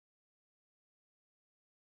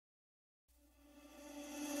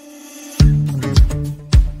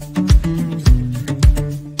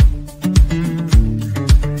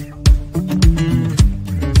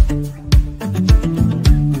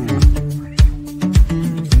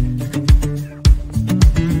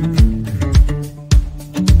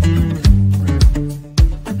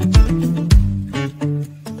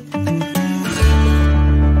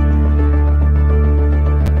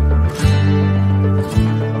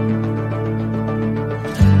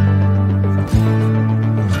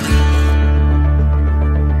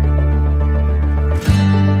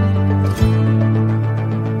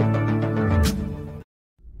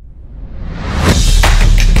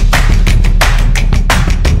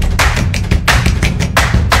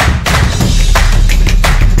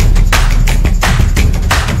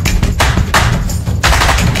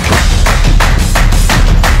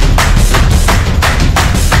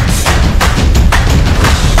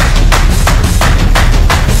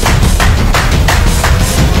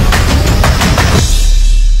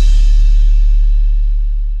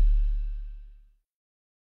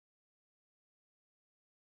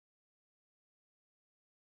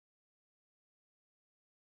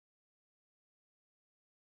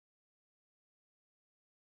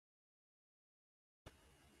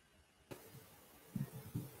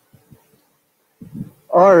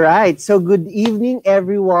All right. So good evening,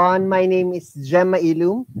 everyone. My name is Gem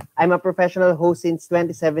Mailum. I'm a professional host since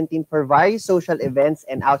 2017 for various social events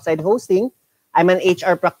and outside hosting. I'm an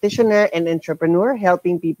HR practitioner and entrepreneur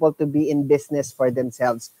helping people to be in business for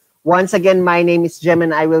themselves. Once again, my name is Gem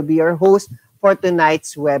and I will be your host for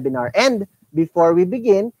tonight's webinar. And before we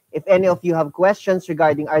begin, if any of you have questions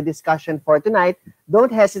regarding our discussion for tonight,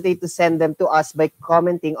 don't hesitate to send them to us by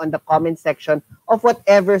commenting on the comment section of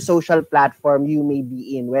whatever social platform you may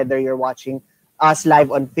be in, whether you're watching us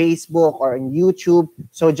live on Facebook or on YouTube.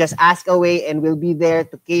 So just ask away and we'll be there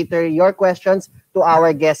to cater your questions to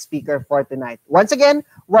our guest speaker for tonight. Once again,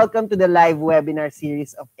 welcome to the live webinar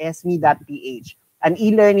series of ESME.ph, an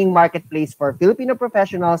e-learning marketplace for Filipino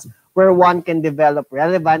professionals where one can develop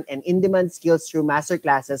relevant and in-demand skills through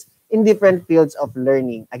masterclasses in different fields of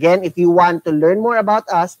learning. Again, if you want to learn more about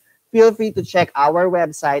us, feel free to check our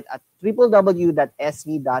website at www.esme.ph.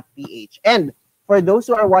 And for those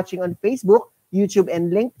who are watching on Facebook, YouTube,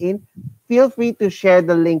 and LinkedIn, feel free to share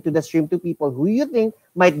the link to the stream to people who you think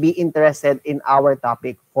might be interested in our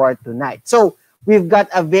topic for tonight. So we've got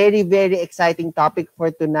a very, very exciting topic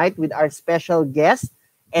for tonight with our special guest.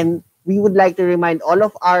 And we would like to remind all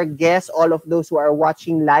of our guests, all of those who are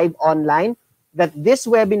watching live online, that this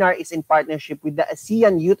webinar is in partnership with the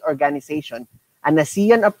ASEAN Youth Organization, an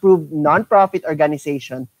ASEAN-approved nonprofit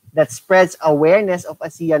organization that spreads awareness of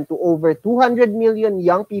ASEAN to over 200 million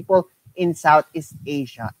young people in Southeast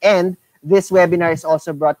Asia. And this webinar is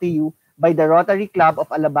also brought to you by the Rotary Club of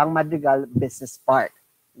Alabang Madrigal Business Park.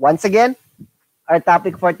 Once again, our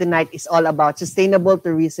topic for tonight is all about sustainable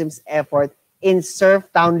tourism's effort in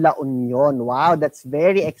Surftown, La Union. Wow, that's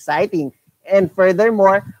very exciting. And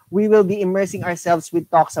furthermore, we will be immersing ourselves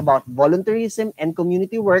with talks about volunteerism and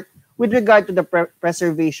community work with regard to the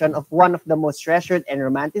preservation of one of the most treasured and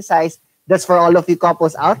romanticized, that's for all of you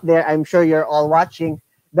couples out there, I'm sure you're all watching,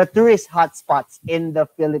 the tourist hotspots in the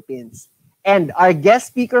Philippines. And our guest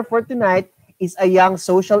speaker for tonight is a young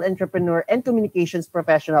social entrepreneur and communications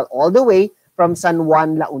professional all the way from San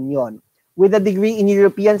Juan, La Union. With a degree in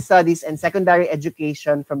European Studies and Secondary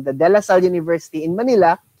Education from the De La Salle University in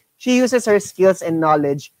Manila, she uses her skills and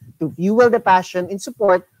knowledge to fuel the passion in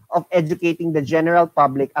support of educating the general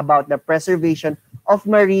public about the preservation of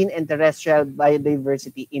marine and terrestrial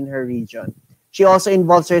biodiversity in her region. She also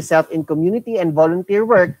involves herself in community and volunteer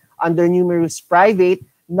work under numerous private,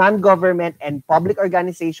 non-government, and public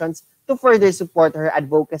organizations to further support her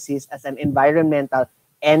advocacies as an environmental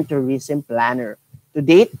and tourism planner. To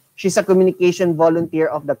date, she's a communication volunteer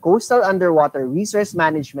of the Coastal Underwater Resource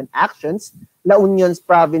Management Actions, La Union's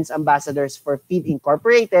Province Ambassadors for Feed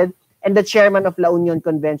Incorporated, and the chairman of La Union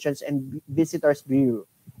Conventions and Visitors Bureau,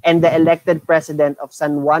 and the elected president of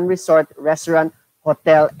San Juan Resort, Restaurant,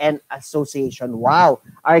 Hotel, and Association. Wow,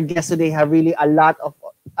 our guests today have really a lot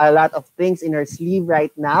of things in her sleeve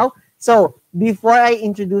right now. So before I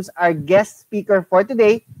introduce our guest speaker for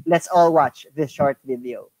today, let's all watch this short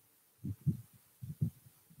video.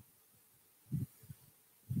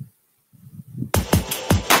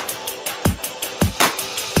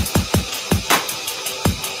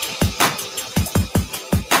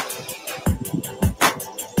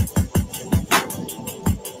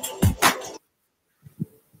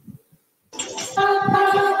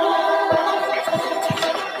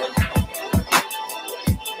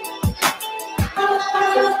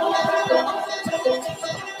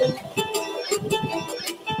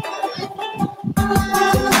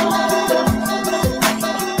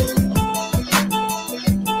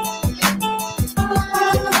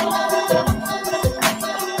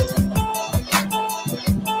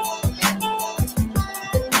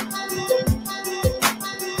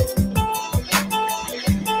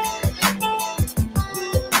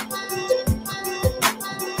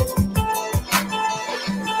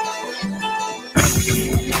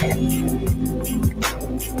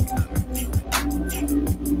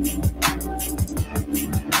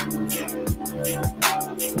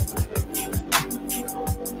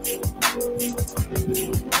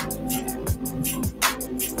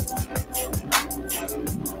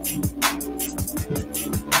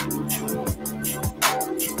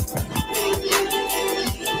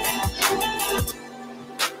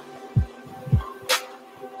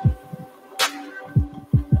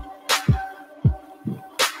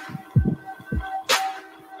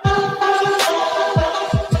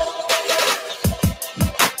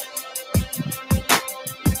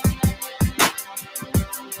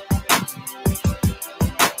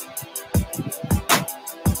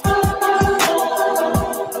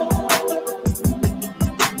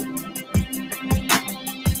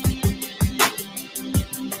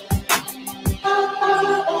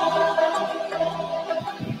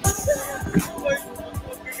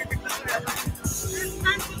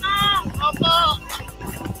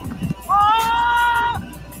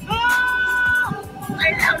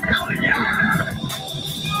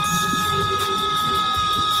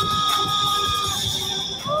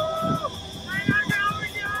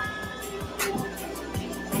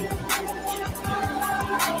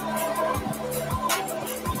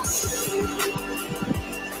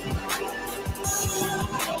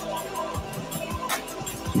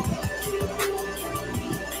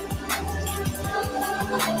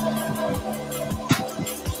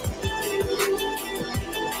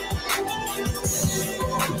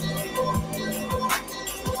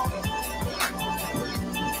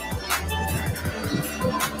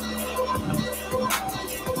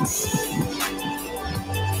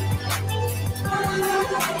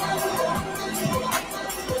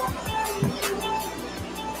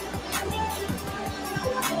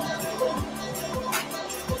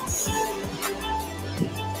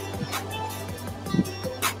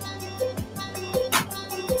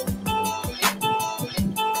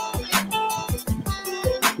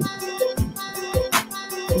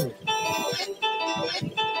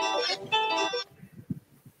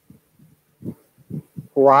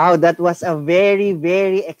 Wow, that was a very,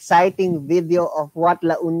 very exciting video of what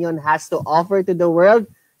La Union has to offer to the world.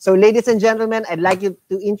 So, ladies and gentlemen, I'd like you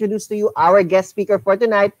to introduce to you our guest speaker for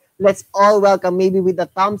tonight. Let's all welcome, maybe with a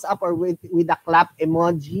thumbs up or with a clap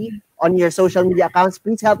emoji on your social media accounts.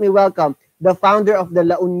 Please help me welcome the founder of the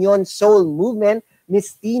La Union Soul Movement,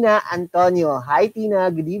 Miss Tina Antonio. Hi,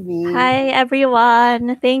 Tina. Good evening. Hi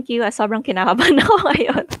everyone. Thank you. Sobrang kinakabahan ako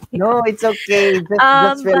ngayon. No, it's okay. Just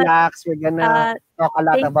But relax. We're gonna uh, talk a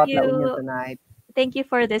lot thank about La Union you. tonight. Thank you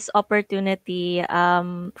for this opportunity,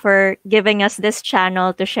 for giving us this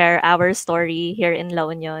channel to share our story here in La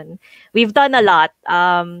Union. We've done a lot.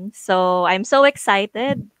 So I'm so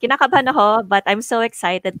excited. Kinakabahan ako, but I'm so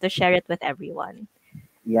excited to share it with everyone.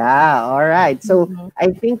 Yeah, all right. So Mhm.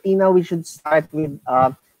 I think, Tina, we should start with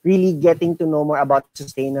really getting to know more about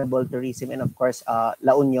sustainable tourism and, of course,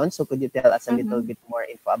 La Union. So could you tell us a little Mhm. bit more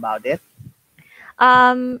info about it?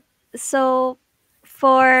 Um, so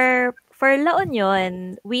for La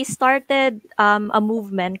Union, we started a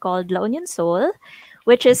movement called La Union Soul,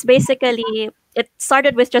 which is basically it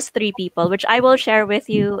started with just three people, which I will share with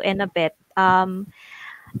you in a bit.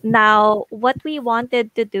 Now, what we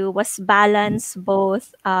wanted to do was balance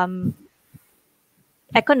both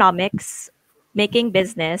economics, making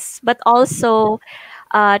business, but also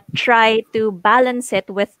try to balance it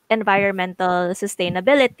with environmental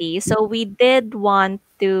sustainability. So we did want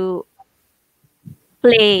to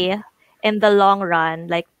play in the long run,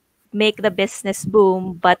 like make the business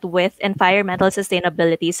boom, but with environmental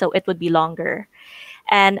sustainability, so it would be longer.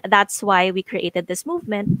 And that's why we created this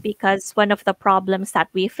movement because one of the problems that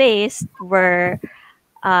we faced were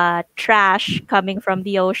trash coming from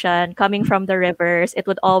the ocean, coming from the rivers. It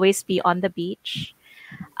would always be on the beach.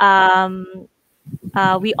 Um,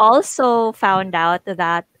 we also found out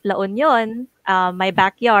that La Union, my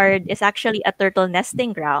backyard, is actually a turtle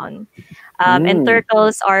nesting ground. And Mm,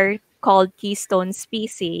 turtles are called keystone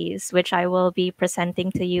species, which I will be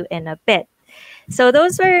presenting to you in a bit. So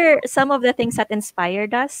those were some of the things that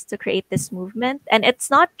inspired us to create this movement. And it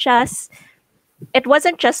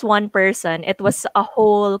wasn't just one person, it was a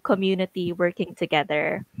whole community working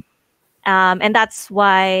together. And that's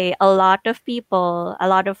why a lot of people, a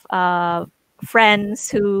lot of friends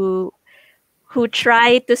who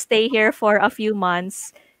try to stay here for a few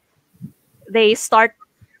months, they start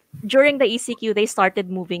during the ECQ, they started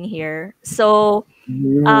moving here. So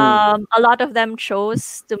mm, a lot of them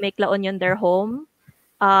chose to make La Union their home.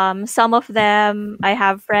 Some of them, I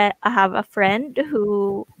have a friend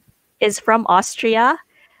who is from Austria,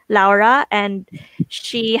 Laura, and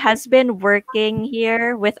she has been working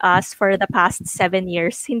here with us for the past 7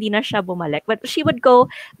 years. Hindi na siya bumalik. But she would go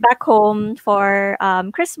back home for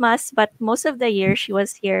Christmas, but most of the year she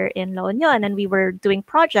was here in La Union and we were doing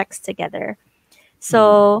projects together. mm.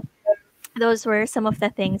 So those were some of the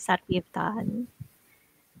things that we've done.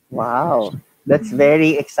 Wow, that's Mhm.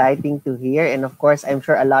 very exciting to hear. And of course, I'm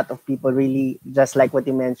sure a lot of people really, just like what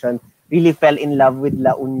you mentioned, really fell in love with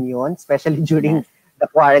La Union, especially during Yes. the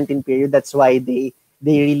quarantine period. That's why they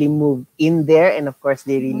really moved in there, and of course,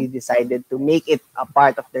 they Mhm. really decided to make it a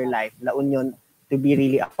part of their life, La Union, to be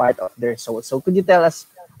really a part of their soul. So, could you tell us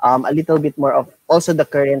a little bit more of also the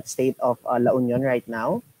current state of La Union right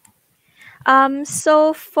now?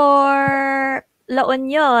 So for La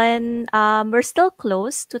Union, we're still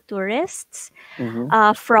close to tourists Mm-hmm.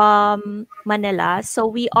 from Manila. So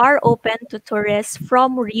we are open to tourists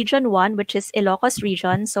from Region 1, which is Ilocos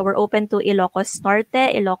region. So we're open to Ilocos Norte,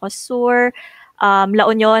 Ilocos Sur, La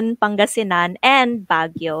Union, Pangasinan, and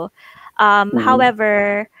Baguio. Mm-hmm.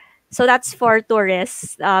 However, so that's for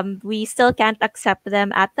tourists. We still can't accept them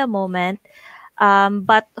at the moment.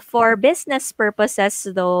 But for business purposes,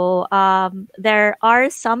 though, there are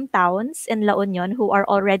some towns in La Union who are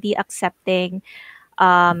already accepting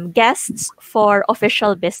guests for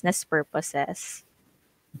official business purposes.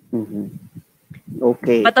 Mm-hmm.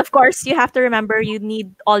 Okay. But of course, you have to remember you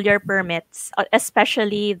need all your permits,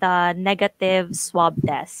 especially the negative swab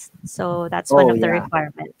test. So that's one Oh of the yeah.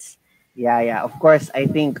 requirements. Yeah, yeah. Of course, I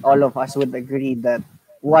think all of us would agree that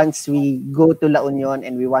once we go to La Union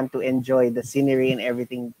and we want to enjoy the scenery and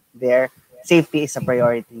everything there, safety is a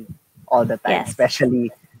priority all the time, Yes.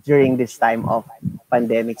 especially during this time of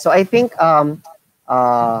pandemic. So I think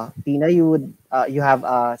Tina, you have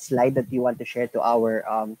a slide that you want to share to our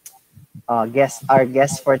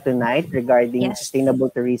guests for tonight regarding Yes. sustainable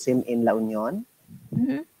tourism in La Union.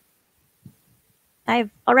 hmm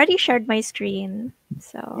I've already shared my screen.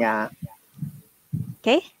 So, Yeah,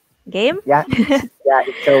 okay, game. yeah, yeah.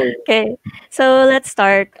 It's showing. Okay, so let's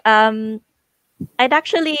start. I'd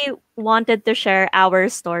actually wanted to share our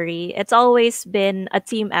story. It's always been a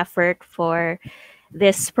team effort for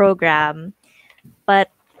this program, but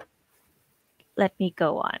let me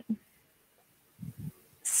go on.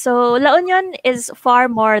 So La Union is far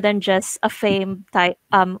more than just a fame type.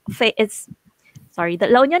 It's sorry. The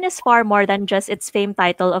La Union is far more than just its famed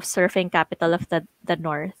title of surfing capital of the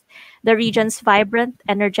North. The region's vibrant,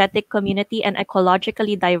 energetic community and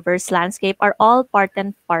ecologically diverse landscape are all part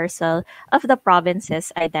and parcel of the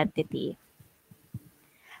province's identity.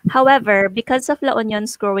 However, because of La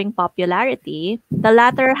Union's growing popularity, the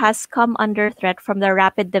latter has come under threat from the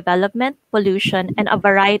rapid development, pollution, and a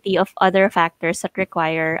variety of other factors that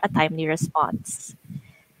require a timely response.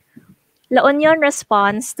 La Union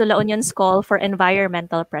responds to La Union's call for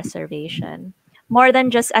environmental preservation. More than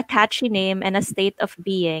just a catchy name and a state of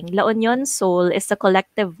being, La Union's soul is the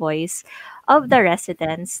collective voice of the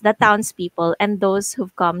residents, the townspeople, and those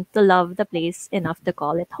who've come to love the place enough to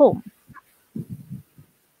call it home.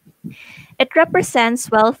 It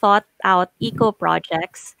represents well thought out eco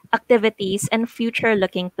projects, activities, and future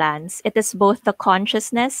looking plans. It is both the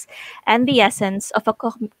consciousness and the essence of a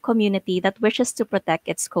community that wishes to protect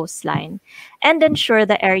its coastline and ensure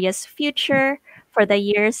the area's future for the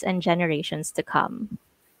years and generations to come.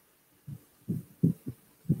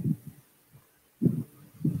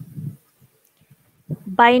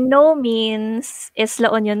 By no means is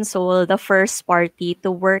La Union Sol the first party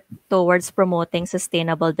to work towards promoting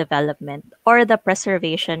sustainable development or the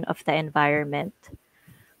preservation of the environment.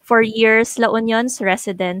 For years, La Union's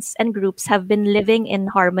residents and groups have been living in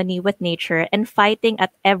harmony with nature and fighting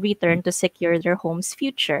at every turn to secure their home's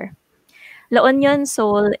future. La Union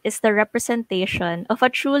Soul is the representation of a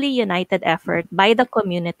truly united effort by the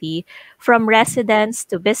community, from residents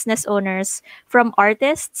to business owners, from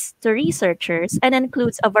artists to researchers, and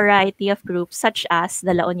includes a variety of groups such as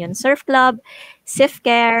the La Union Surf Club,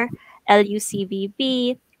 SIFCare,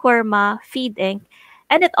 LUCVB, Kurma, Feed Inc.,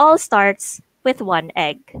 and it all starts with one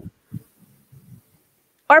egg.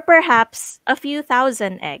 Or perhaps a few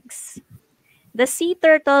thousand eggs. The sea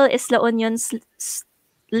turtle is La Union's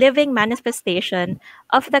living manifestation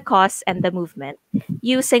of the cause and the movement,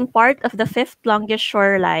 using part of the fifth longest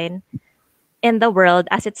shoreline in the world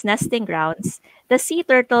as its nesting grounds. The sea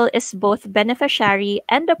turtle is both beneficiary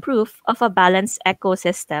and a proof of a balanced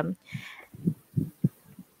ecosystem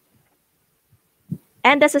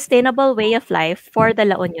and a sustainable way of life for the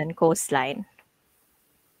La Union coastline.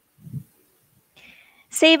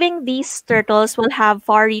 Saving these turtles will have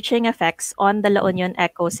far reaching effects on the La Union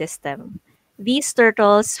ecosystem. These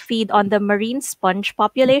turtles feed on the marine sponge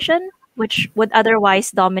population, which would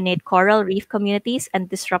otherwise dominate coral reef communities and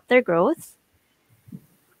disrupt their growth.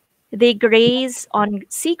 They graze on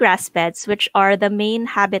seagrass beds, which are the main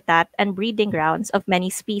habitat and breeding grounds of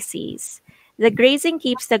many species. The grazing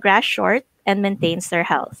keeps the grass short and maintains their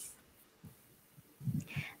health.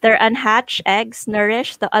 Their unhatched eggs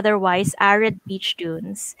nourish the otherwise arid beach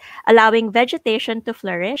dunes, allowing vegetation to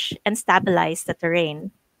flourish and stabilize the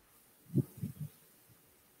terrain.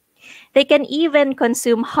 They can even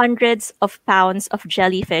consume hundreds of pounds of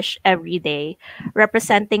jellyfish every day,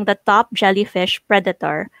 representing the top jellyfish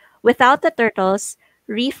predator. Without the turtles,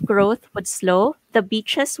 reef growth would slow, the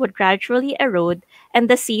beaches would gradually erode, and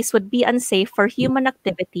the seas would be unsafe for human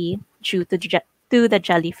activity due to the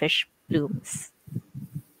jellyfish blooms.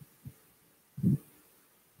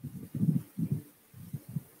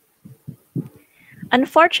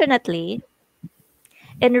 Unfortunately,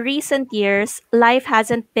 in recent years, life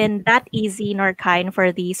hasn't been that easy nor kind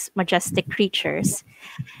for these majestic creatures.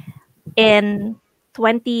 In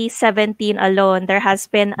 2017 alone, there has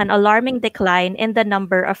been an alarming decline in the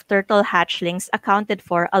number of turtle hatchlings accounted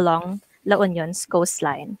for along La Union's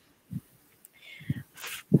coastline.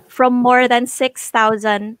 From more than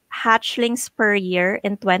 6,000 hatchlings per year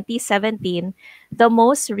in 2017, the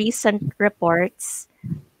most recent reports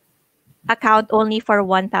account only for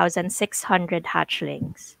 1,600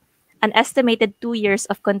 hatchlings. an estimated 2 years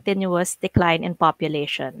of continuous decline in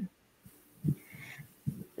population.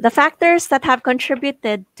 The factors that have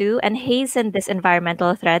contributed to and hastened this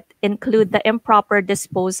environmental threat include the improper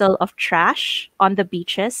disposal of trash on the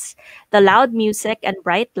beaches, the loud music and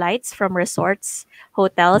bright lights from resorts,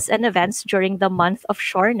 hotels, and events during the month of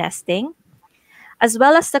shore nesting, as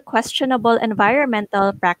well as the questionable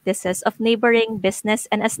environmental practices of neighboring business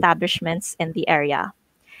and establishments in the area.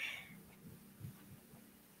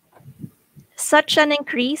 Such an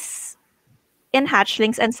increase in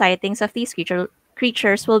hatchlings and sightings of these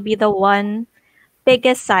creatures will be the one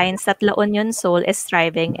biggest signs that La Union Soul is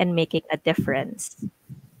thriving and making a difference.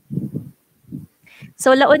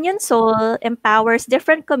 So La Union Soul empowers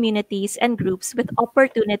different communities and groups with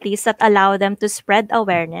opportunities that allow them to spread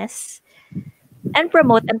awareness and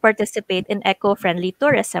promote and participate in eco-friendly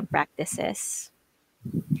tourism practices.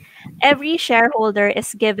 Every shareholder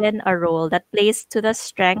is given a role that plays to the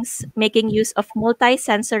strengths, making use of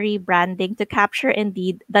multi-sensory branding to capture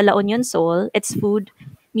indeed the La Union soul, its food,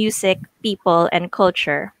 music, people, and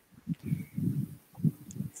culture.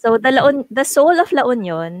 So the soul of La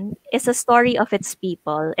Union is a story of its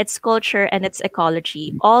people, its culture, and its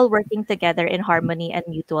ecology, all working together in harmony and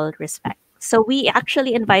mutual respect. So we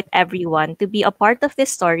actually invite everyone to be a part of this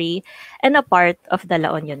story and a part of the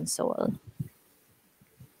La Union soul.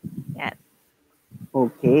 Yeah.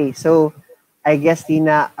 Okay, so I guess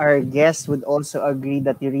Tina, our guest would also agree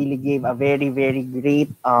that you really gave a very, very great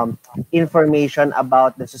information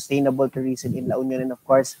about the sustainable tourism in La Union and of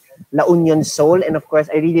course La Union Soul. And of course,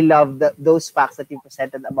 I really love those facts that you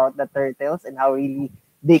presented about the turtles and how really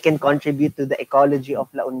they can contribute to the ecology of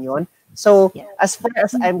La Union. So Yeah. as far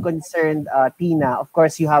as I'm concerned, Tina, of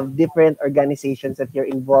course, you have different organizations that you're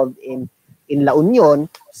involved in La Union.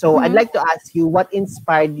 So I'd Mhm. like to ask you what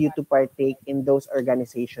inspired you to partake in those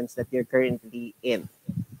organizations that you're currently in?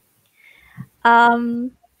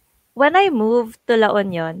 Um, when I moved to La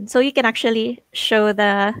Union, so you can actually show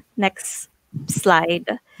the next slide.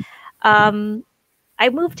 Um, I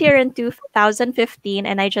moved here in 2015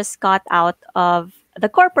 and I just got out of the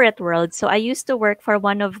corporate world. So I used to work for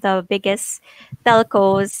one of the biggest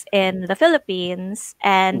telcos in the Philippines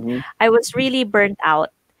and Mm-hmm. I was really burnt out.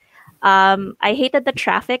 I hated the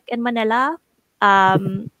traffic in Manila.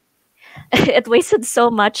 Um, it wasted so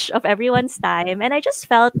much of everyone's time and I just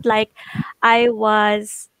felt like I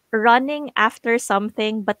was running after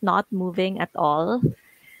something but not moving at all.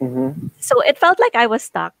 Mm-hmm. So it felt like I was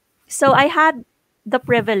stuck. So I had the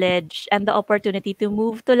privilege and the opportunity to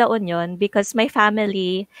move to La Union because my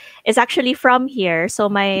family is actually from here. So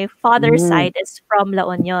my father's Mm-hmm. side is from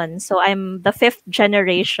La Union. So I'm the fifth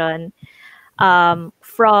generation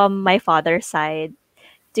from my father's side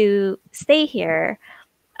to stay here.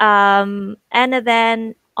 And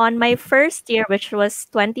then on my first year, which was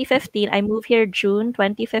 2015, I moved here June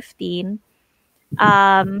 2015.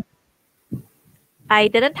 Um, I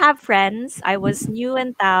didn't have friends. I was new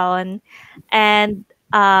in town, and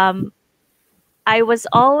um, I was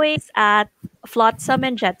always at Flotsam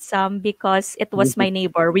and Jetsam because it was Mm-hmm. my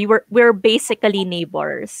neighbor. We were basically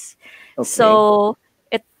neighbors. Okay. So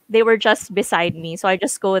they were just beside me. So I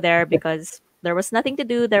just go there because there was nothing to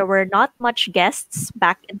do. There were not much guests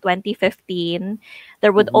back in 2015.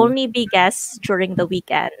 There would Mm-hmm. only be guests during the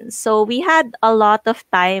weekends. So we had a lot of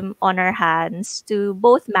time on our hands to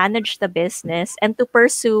both manage the business and to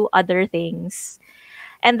pursue other things.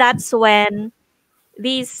 And that's when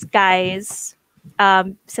these guys,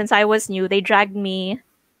 since I was new, they dragged me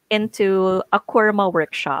into a Kurma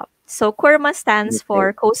workshop. So Kurma stands Okay.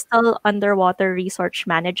 for Coastal Underwater Resource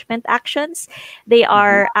Management Actions. They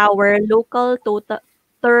Mm-hmm. are our local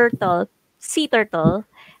turtle, sea turtle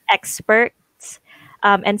experts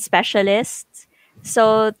and specialists.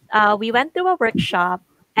 So we went to a workshop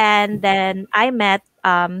and then I met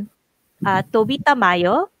Toby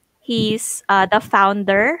Tamayo. He's the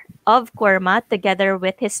founder of Korma together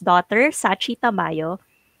with his daughter, Sachi Tamayo.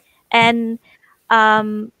 And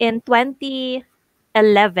in 2011,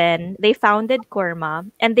 they founded Korma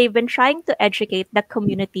and they've been trying to educate the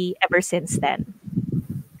community ever since then.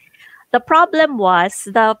 The problem was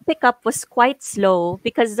the pickup was quite slow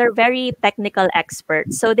because they're very technical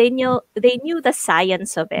experts. So they knew the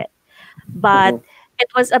science of it, but Mm-hmm. it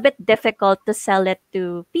was a bit difficult to sell it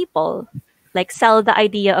to people, like sell the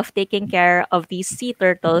idea of taking care of these sea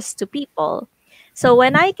turtles to people. So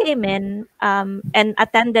when I came in and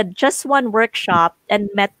attended just one workshop and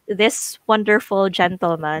met this wonderful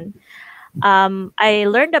gentleman, I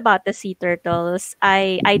learned about the sea turtles.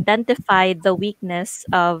 I identified the weakness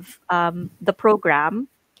of the program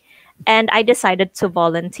And I decided to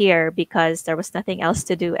volunteer because there was nothing else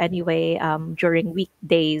to do anyway during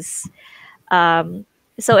weekdays. Um,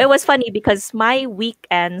 so it was funny because my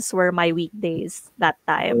weekends were my weekdays that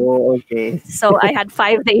time. Oh, okay. So I had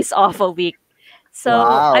 5 days off a week.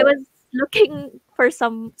 So I Wow. was looking for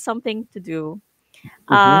something to do.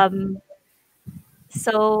 Mm-hmm.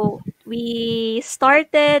 So we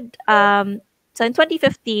started. So in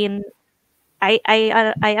 2015,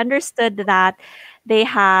 I understood that they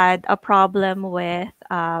had a problem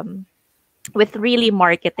with really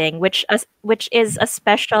marketing, which is a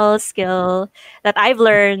special skill that I've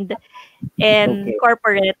learned in Okay.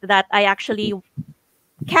 corporate that I actually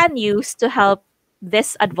can use to help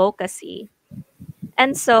this advocacy.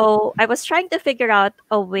 And so I was trying to figure out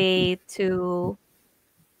a way to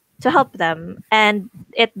help them, and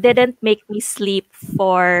it didn't make me sleep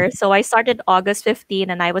for so I started August 15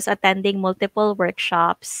 and I was attending multiple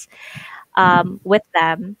workshops with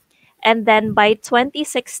them. And then by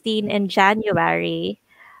 2016 in January,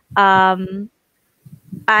 um,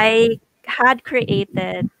 I had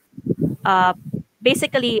created uh,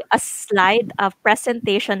 basically a slide of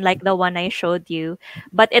presentation like the one I showed you,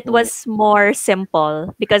 but it Mm-hmm. was more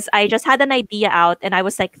simple because I just had an idea out and I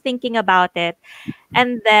was like thinking about it.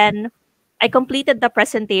 And then I completed the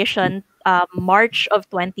presentation March of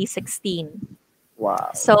 2016.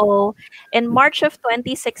 Wow. So in March of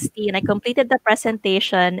 2016, I completed the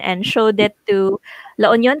presentation and showed it to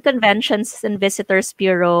La Union Conventions and Visitors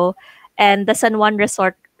Bureau and the San Juan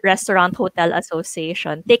Resort Restaurant Hotel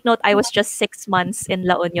Association. Take note, I was just 6 months in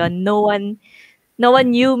La Union. No one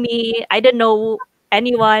knew me. I didn't know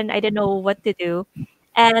anyone. I didn't know what to do.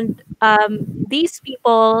 And these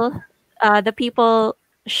people, the people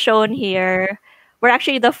shown here, were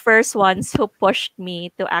actually the first ones who pushed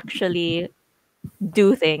me to actually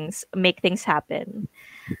do things, make things happen.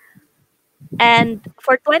 And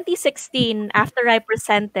for 2016, after I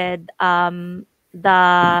presented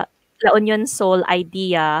the La Union Soul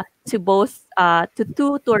idea to both to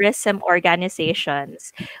two tourism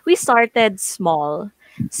organizations, we started small.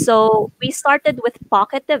 So we started with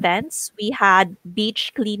pocket events. We had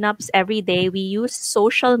beach cleanups every day. We used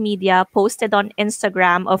social media, posted on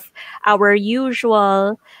Instagram of our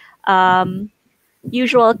um,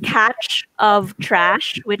 usual catch of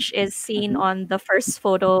trash, which is seen on the first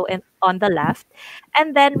photo on the left.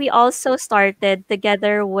 And then we also started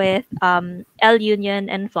together with El Union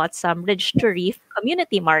and Flotsam Ridge to Reef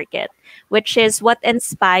Community Market, which is what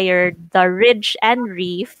inspired the Ridge and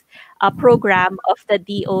Reef program of the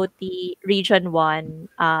DOT Region 1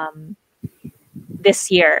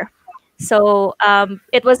 this year. So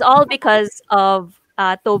it was all because of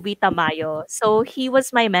Toby Tamayo. So he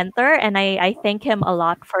was my mentor, and I thank him a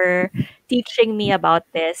lot for teaching me about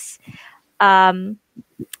this. Um,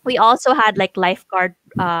 we also had like lifeguard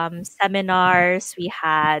seminars. We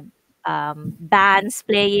had bands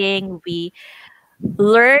playing. We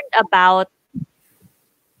learned about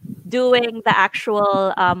doing the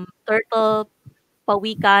actual turtle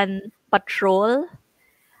pawikan patrol,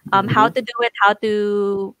 how Mm-hmm. to do it, how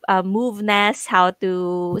to move nests, how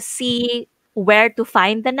to see where to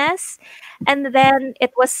find the nest. And then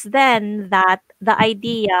it was then that the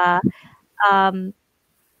idea um,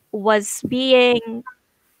 was being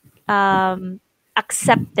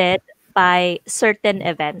accepted by certain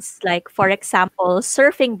events. Like, for example,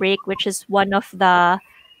 Surfing Break, which is one of the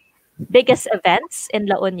biggest events in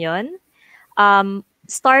La Union,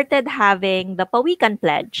 started having the Pawikan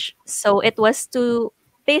Pledge. So it was to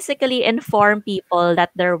basically inform people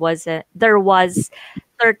that there was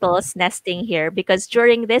turtles nesting here, because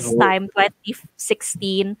during this Oh. time,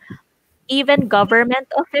 2016, even government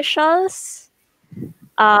officials,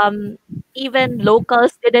 um, even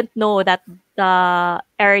locals didn't know that the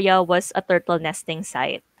area was a turtle nesting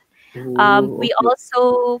site. Oh, We okay.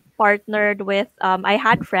 also partnered with, I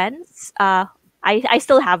had friends, I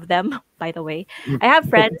still have them, by the way. I have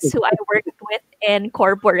friends who I worked with in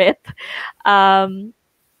corporate. Um,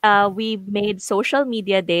 we made social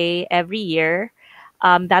media day every year.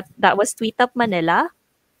 That was Tweet Up Manila.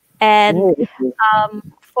 And Oh, okay.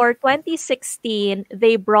 for 2016,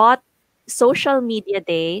 they brought social media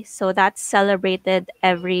day. So that's celebrated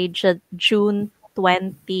every June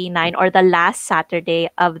 29, or the last Saturday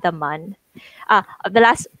of the month, the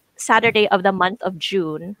last Saturday of the month of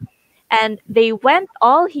June. And they went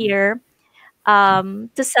all here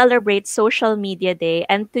to celebrate Social Media Day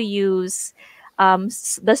and to use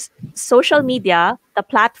social media, the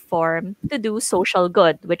platform, to do social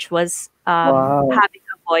good, which was Wow. having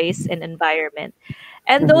a voice in environment.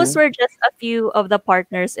 And those Mm-hmm. were just a few of the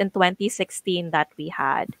partners in 2016 that we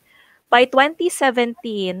had. By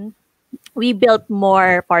 2017, we built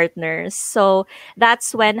more partners. So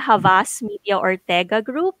that's when Havas Media Ortega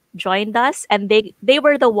Group joined us, and they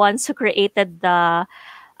were the ones who created the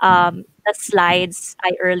slides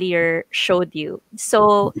I earlier showed you.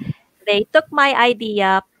 So they took my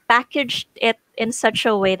idea, packaged it in such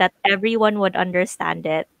a way that everyone would understand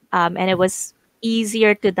it, and it was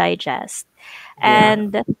easier to digest. Yeah.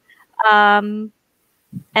 Um,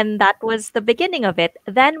 and that was the beginning of it.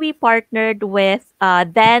 Then we partnered with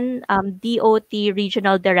then DOT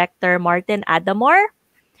Regional Director Martin Adamor.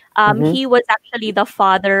 Mm-hmm. He was actually the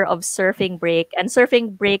father of Surfing Break, and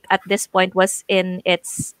Surfing Break at this point was in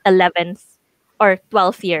its 11th or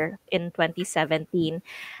 12th year in 2017.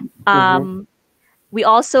 Mm-hmm. Um, we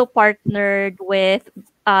also partnered with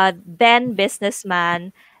then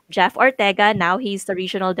businessman Jeff Ortega. Now he's the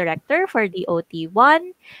regional director for the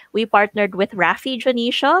OT1. We partnered with Rafi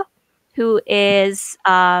Janisha, who is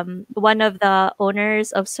one of the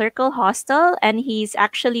owners of Circle Hostel, and he's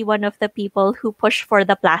actually one of the people who push for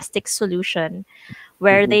the plastic solution,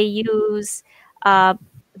 where Mm-hmm. they use uh,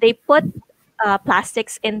 they put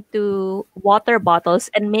plastics into water bottles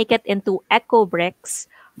and make it into eco bricks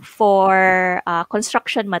for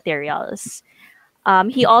construction materials.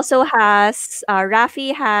 He also has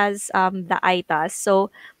Rafi has the ITAS, so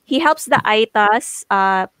he helps the ITAS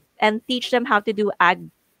and teach them how to do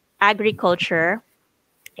agriculture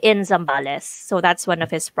in Zambales. So that's one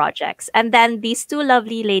of his projects. And then these two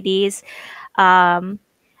lovely ladies, um,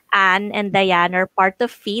 Anne and Diane, are part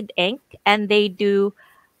of Feed Inc. and they do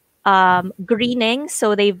greening.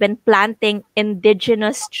 So they've been planting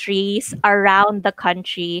indigenous trees around the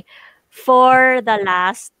country for the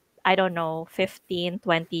last, I don't know, 15,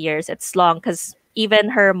 20 years. It's long because even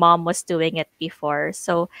her mom was doing it before.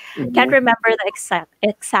 So can't Mm-hmm. remember the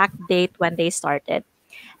exact date when they started.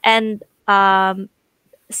 And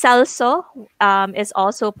Celso is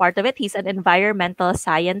also part of it. He's an environmental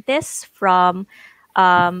scientist from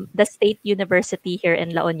the State University here in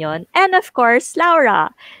La Union. And of course,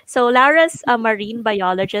 Laura. So, Laura's a marine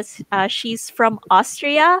biologist. She's from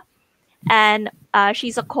Austria, and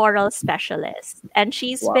she's a coral specialist. And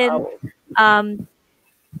she's been Wow. um,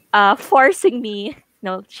 forcing me,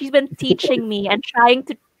 no, she's been teaching me and trying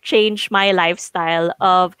to change my lifestyle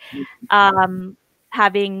of um,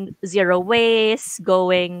 having zero waste,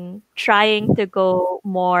 trying to go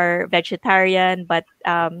more vegetarian, but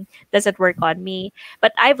doesn't work on me.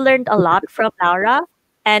 But I've learned a lot from Laura,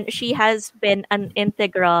 and she has been an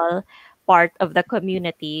integral part of the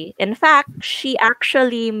community. In fact, she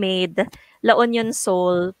actually made La Union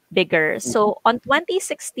Soul bigger. So on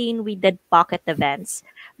 2016, we did pocket events.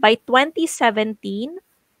 By 2017,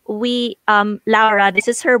 Laura, this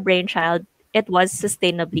is her brainchild. It was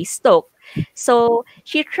Sustainably Stoked. So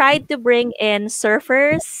she tried to bring in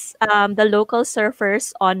surfers, the local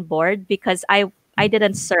surfers on board because I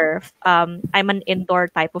didn't surf. I'm an indoor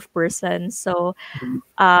type of person,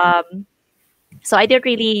 um, so I didn't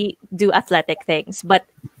really do athletic things. But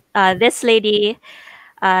this lady,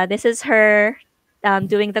 this is her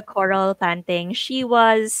doing the coral planting. She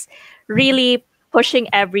was really pushing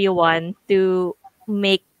everyone to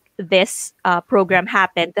make this program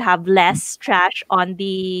happen, to have less trash on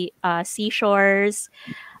the seashores,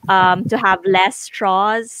 to have less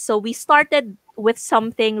straws. So we started with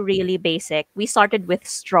something really basic. We started with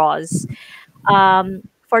straws.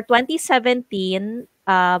 For 2017,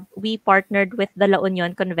 we partnered with the La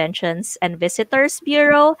Union Conventions and Visitors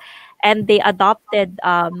Bureau, and they adopted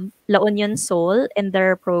La Union Soul in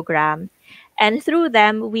their program. And through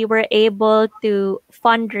them, we were able to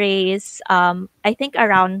fundraise, I think,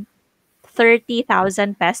 around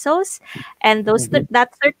 30,000 pesos. And Mm-hmm. that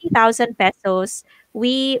 30,000 pesos,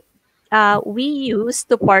 we used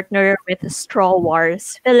to partner with Straw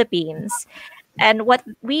Wars Philippines. And what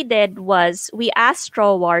we did was we asked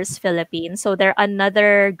Straw Wars Philippines, so they're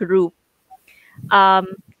another group, um,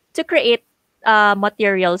 to create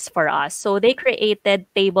materials for us. So they created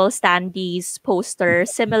table standees,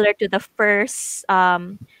 posters similar to the first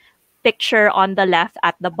picture on the left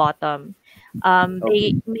at the bottom.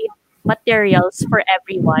 They Okay. made materials for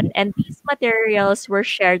everyone, and these materials were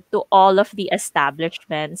shared to all of the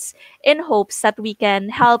establishments in hopes that we can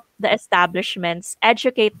help the establishments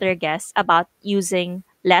educate their guests about using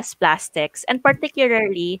less plastics and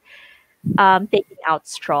particularly taking out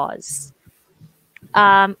straws.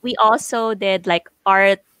 We also did like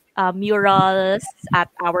art murals at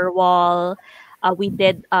our wall. We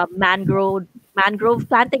did mangrove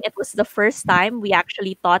planting. It was the first time we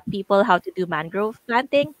actually taught people how to do mangrove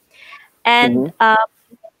planting. And Mm-hmm.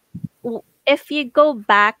 if you go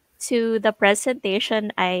back to the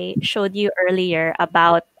presentation I showed you earlier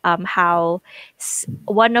about how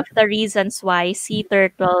one of the reasons why sea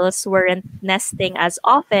turtles weren't nesting as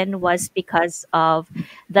often was because of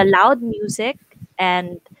the loud music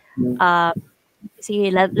and uh,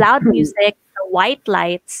 loud music, the white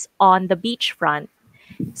lights on the beachfront.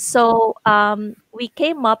 So we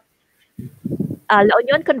came up, La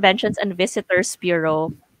Union Conventions and Visitors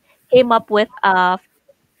Bureau came up with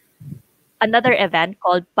another event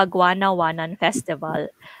called Pagwana-Wanan Festival.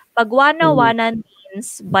 Mhm. Pagwana-Wanan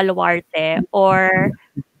means baluarte or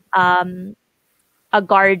um, a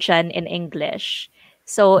guardian in English.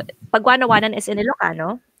 So Pagwana-Wanan is in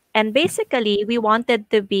Ilocano. And basically, we wanted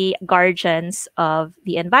to be guardians of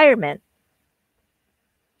the environment.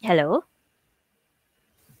 Hello?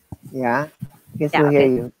 Yeah, I can Yeah, still hear okay.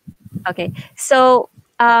 you. Okay. So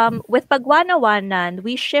with Pagwana-Wanan,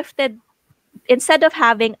 we shifted, instead of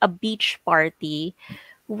having a beach party,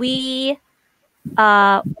 we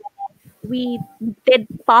uh, we did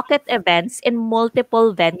pocket events in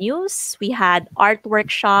multiple venues. We had art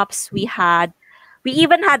workshops. We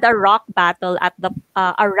even had a rock battle at the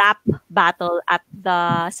a rap battle at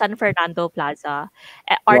the San Fernando Plaza,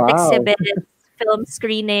 art Wow. exhibits, film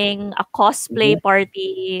screening, a cosplay Mhm.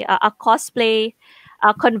 party, a cosplay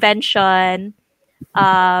convention,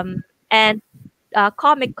 and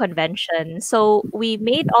comic convention. So we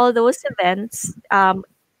made all those events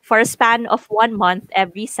for a span of 1 month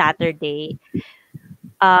every Saturday.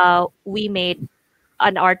 We made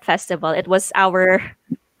an art festival. It was our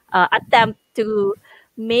attempt to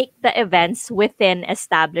make the events within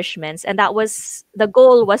establishments, and that was the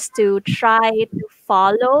goal, was to try to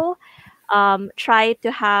follow, try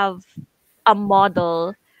to have a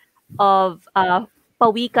model of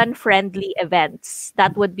pawikan friendly events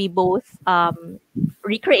that would be both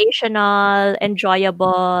recreational,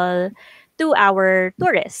 enjoyable to our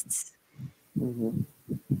tourists. Mhm.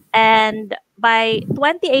 And by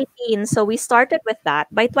 2018, so we started with that.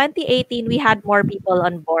 By 2018, we had more people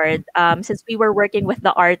on board. Since we were working with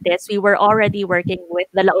the artists, we were already working with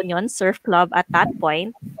the La Union Surf Club at that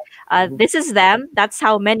point. Mhm. This is them. That's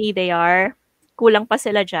how many they are. Kulang pa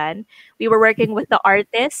sila dyan. We were working with the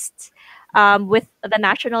artists, with the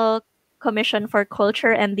National Commission for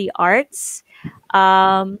Culture and the Arts.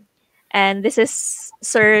 Um, and this is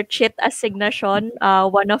Sir Chit Asignacion,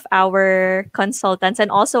 one of our consultants and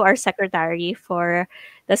also our secretary for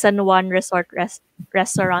the San Juan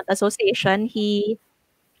Restaurant Association. He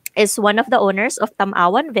is one of the owners of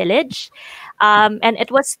Tamawan Village. And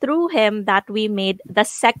it was through him that we made the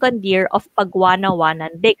second year of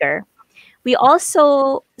Pagwana-Wanan bigger. We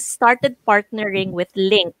also started partnering with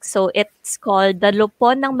Link. So it's called the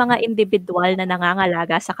Lupon ng mga individual na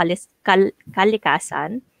nangangalaga sa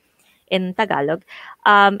kalikasan in Tagalog.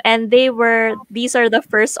 And these are the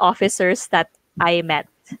first officers that I met.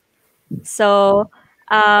 So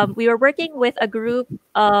we were working with a group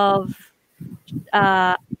of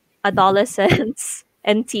uh, adolescents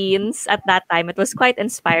and teens at that time. It was quite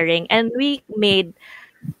inspiring. And we made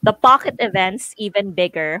the pocket events even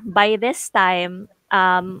bigger. By this time,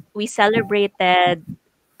 we celebrated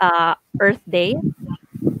Earth Day.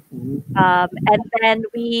 Mhm. And then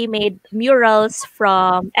we made murals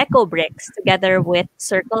from Eco Bricks together with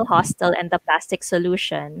Circle Hostel and the Plastic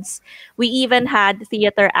Solutions. We even had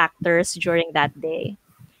theater actors during that day.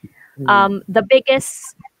 Mhm. The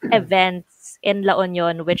biggest events in La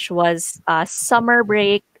Union, which was summer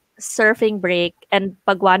break, surfing break, and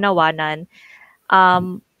Pagwana-Wanan,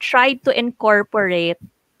 tried to incorporate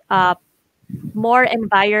uh, more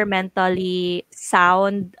environmentally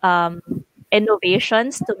sound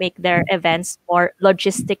innovations to make their events more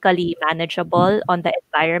logistically manageable on the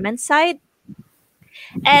environment side.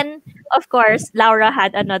 And of course, Laura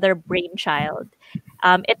had another brainchild.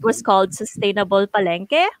 It was called Sustainable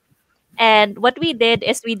Palenque. And what we did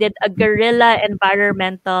is we did a guerrilla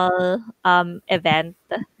environmental event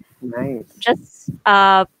Nice. just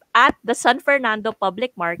at the San Fernando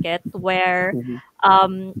Public Market, where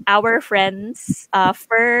Mhm. our friends,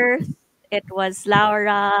 first it was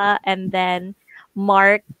Laura and then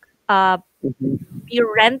Mark, uh, Mhm. we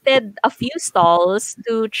rented a few stalls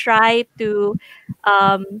to try to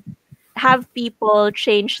um, have people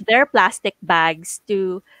change their plastic bags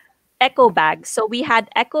to eco bags. So we had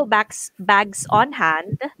bags on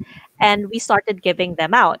hand, and we started giving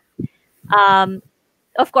them out. Um,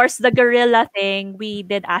 of course, the gorilla thing, we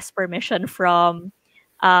did ask permission from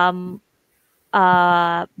um,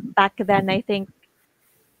 back then. I think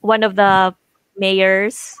one of the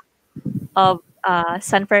mayors of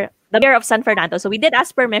the mayor of San Fernando. So we did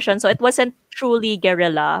ask permission. So it wasn't truly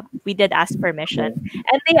guerrilla. We did ask permission, Okay.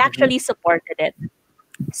 and they Mhm. actually supported it.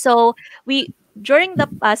 So we during the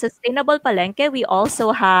sustainable palenque, we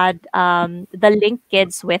also had the Link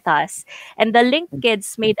Kids with us, and the Link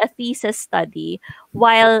Kids made a thesis study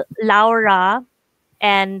while Laura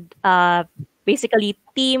and basically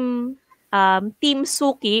Team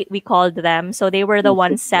Suki, we called them. So they were the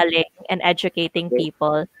ones selling and educating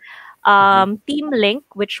people. Team Link,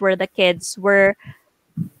 which were the kids, were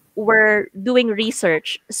doing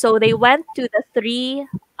research. So they went to the three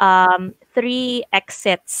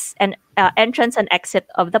exits and entrance and exit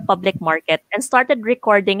of the public market and started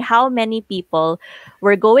recording how many people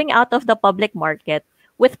were going out of the public market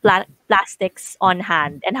with plastics on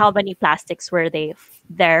hand and how many plastics were they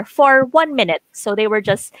there for 1 minute. So they were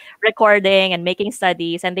just recording and making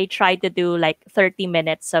studies, and they tried to do like 30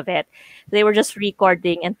 minutes of it. They were just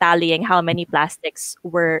recording and tallying how many plastics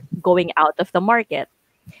were going out of the market.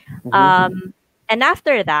 um, and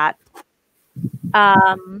after that,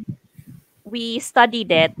 um, we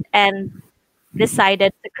studied it and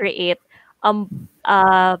decided to create a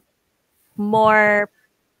more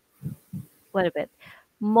what a bit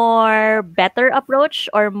more better approach,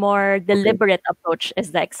 or more deliberate approach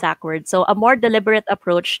is the exact word. So a more deliberate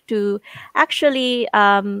approach to actually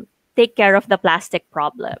take care of the plastic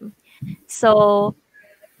problem. So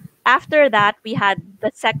after that, we had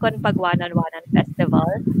the second Pagwanan-Wanan Festival,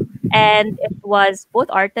 and it was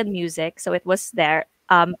both art and music. So it was there.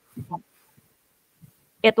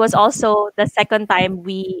 It was also the second time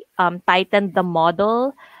we tightened the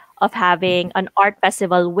model of having an art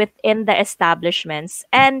festival within the establishments,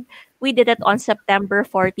 and we did it on September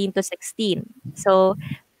 14 to 16. So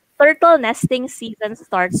turtle nesting season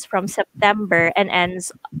starts from September and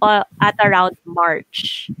ends at around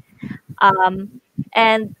March. Um,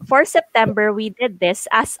 and for September, we did this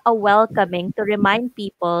as a welcoming to remind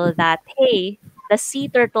people that, hey, the sea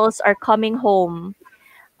turtles are coming home,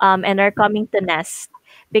 and are coming to nest.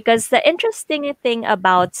 Because the interesting thing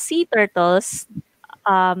about sea turtles,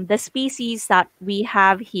 the species that we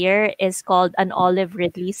have here is called an olive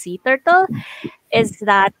ridley sea turtle, is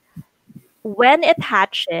that when it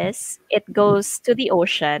hatches, it goes to the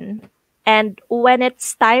ocean. And when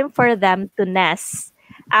it's time for them to nest,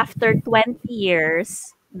 after 20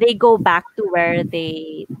 years, they go back to where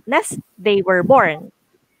they were born.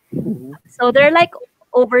 So they're like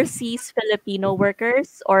overseas Filipino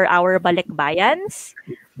workers, or our balikbayans.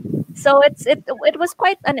 So it was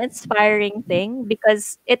quite an inspiring thing,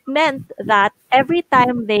 because it meant that every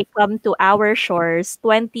time they come to our shores,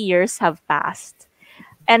 20 years have passed.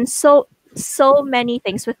 And so many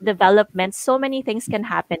things with development, so many things can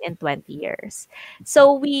happen in 20 years.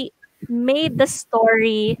 So we made the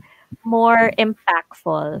story more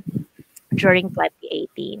impactful during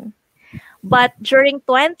 2018. But during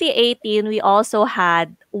 2018, we also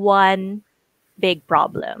had one big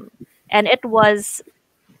problem. And it was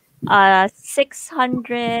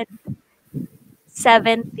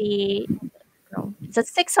 670, no, it's a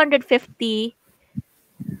 650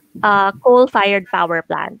 coal-fired power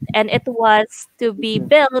plant. And it was to be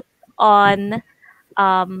built on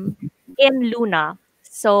um, in Luna.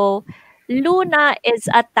 So Luna is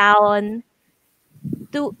a town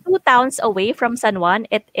two towns away from San Juan.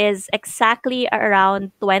 It is exactly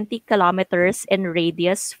around 20 kilometers in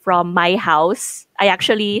radius from my house. I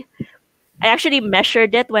actually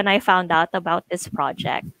measured it when I found out about this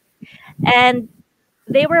project. And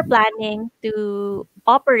they were planning to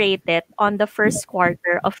operate it on the first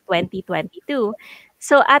quarter of 2022.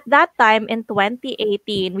 So at that time in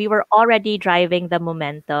 2018, we were already driving the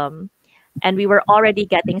momentum, and we were already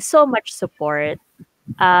getting so much support.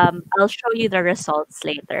 I'll show you the results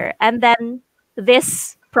later. And then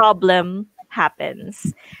this problem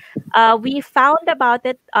happens. We found about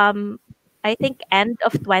it, I think, end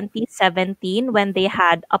of 2017, when they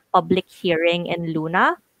had a public hearing in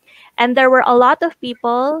Luna. And there were a lot of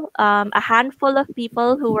people, a handful of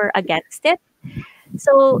people who were against it.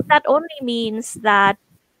 So that only means that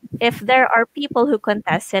if there are people who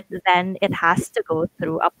contest it, then it has to go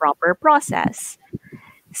through a proper process.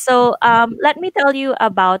 So let me tell you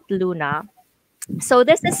about Luna. So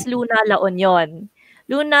this is Luna La Union.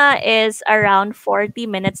 Luna is around 40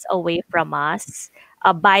 minutes away from us,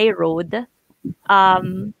 by road.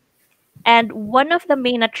 Um, and one of the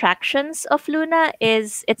main attractions of Luna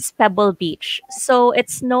is its Pebble Beach. So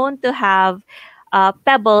it's known to have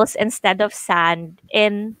pebbles instead of sand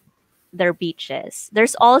in their beaches.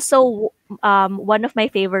 There's also one of my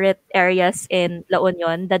favorite areas in La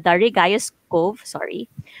Union, the Darigayos Cove, sorry,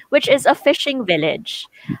 which is a fishing village.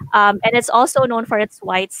 And it's also known for its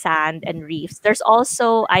white sand and reefs. There's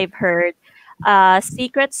also, I've heard,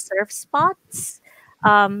 secret surf spots.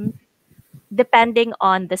 Um, depending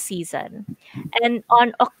on the season. And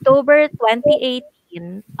on October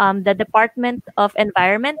 2018, the Department of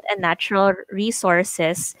Environment and Natural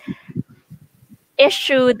Resources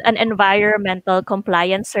issued an environmental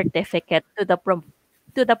compliance certificate to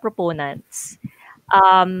the proponents.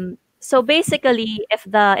 So basically, if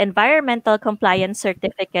the environmental compliance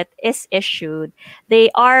certificate is issued, they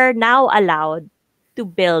are now allowed to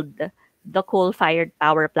build the coal-fired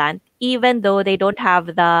power plant, even though they don't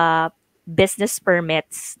have the business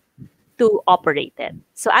permits to operate it.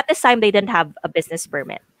 So at this time, they didn't have a business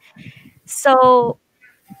permit. So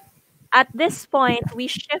at this point, we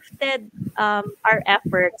shifted our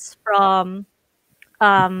efforts from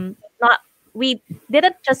not we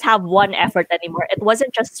didn't just have one effort anymore. It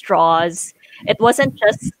wasn't just straws. It wasn't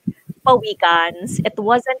just pawikans. It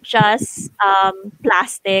wasn't just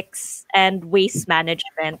plastics and waste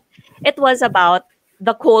management. It was about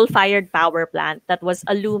the coal-fired power plant that was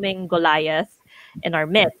a looming Goliath in our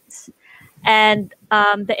midst. And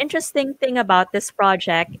the interesting thing about this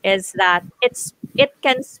project is that it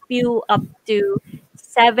can spew up to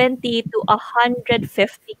 70 to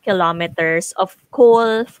 150 kilometers of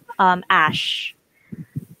coal ash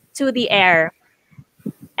to the air.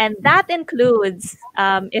 And that includes,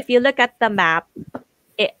 if you look at the map,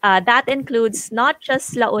 that includes not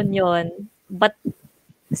just La Union, but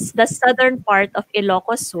the southern part of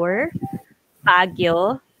Ilocos Sur,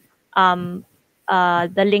 Baguio, um,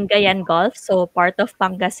 the Lingayen Gulf, so part of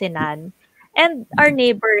Pangasinan, and our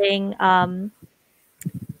neighbors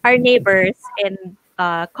in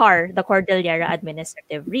the Cordillera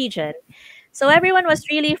Administrative Region. So everyone was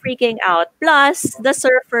really freaking out. Plus, the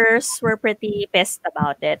surfers were pretty pissed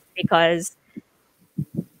about it because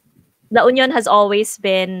La Union has always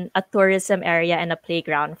been a tourism area and a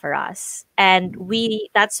playground for us. And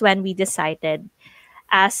that's when we decided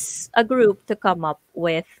as a group to come up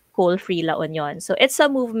with Coal Free La Union. So it's a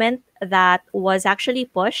movement that was actually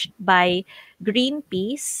pushed by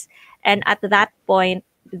Greenpeace. And at that point,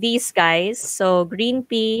 these guys, so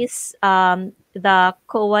Greenpeace, the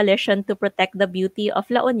Coalition to Protect the Beauty of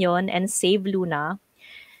La Union, and Save Luna.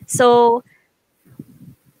 So,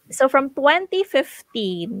 so from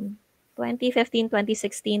 2015, 2016,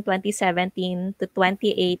 2017 to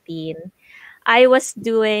 2018, I was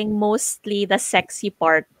doing mostly the sexy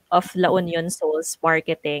part of La Union Souls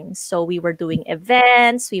marketing. So we were doing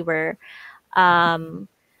events, um,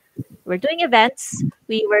 doing events,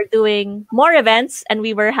 we were doing more events, and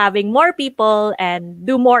we were having more people and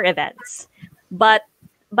do more events. But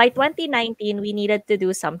by 2019, we needed to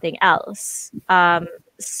do something else.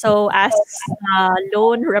 So as a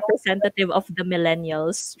lone representative of the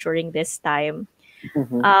millennials during this time,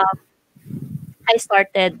 Mm-hmm. uh, I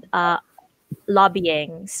started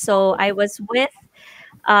lobbying. So I was with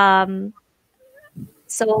um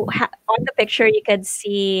on the picture you can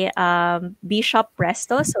see Bishop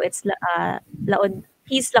Presto. So it's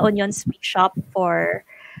he's La Union's bishop for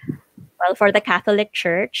the Catholic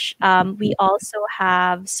Church. We also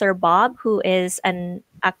have Sir Bob, who is from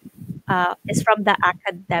the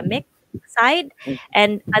academic side,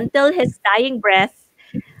 and until his dying breath,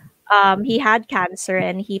 he had cancer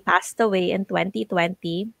and he passed away in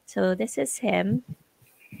 2020. So this is him.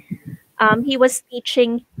 He was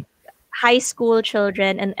teaching high school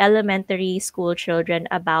children and elementary school children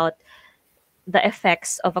about the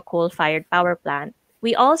effects of a coal-fired power plant.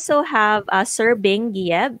 We also have Sir Bing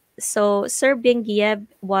Gieb. So Sir Bing Gieb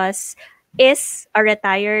is a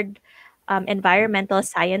retired environmental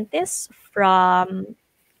scientist from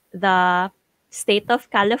the state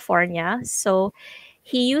of California. So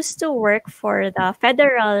he used to work for the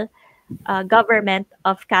federal government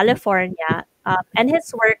of California. And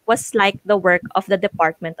his work was like the work of the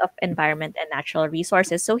Department of Environment and Natural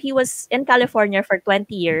Resources. So he was in California for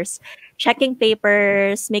 20 years, checking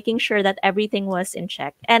papers, making sure that everything was in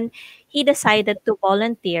check. And he decided to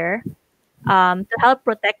volunteer to help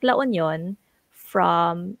protect La Union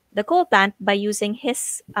from the coal plant by using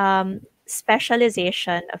his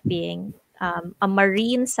specialization of being a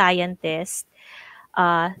marine scientist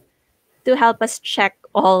uh, to help us check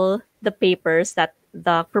all the papers that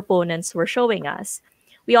the proponents were showing us.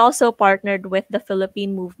 We also partnered with the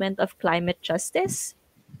Philippine Movement of Climate Justice,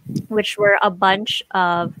 which were a bunch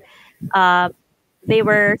of uh, they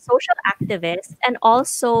were social activists and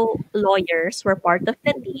also lawyers were part of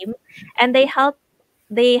the team, and they helped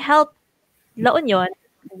La Union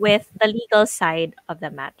with the legal side of the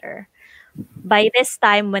matter. By this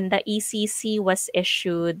time, when the ECC was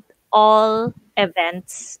issued, all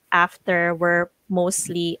events after were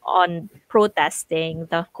mostly on protesting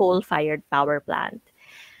the coal fired power plant.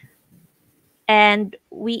 And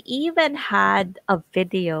we even had a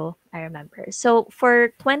video. I remember. So for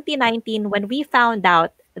 2019, when we found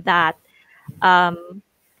out that um,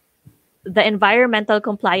 the environmental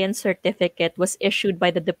compliance certificate was issued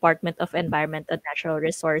by the Department of Environment and Natural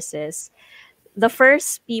Resources, the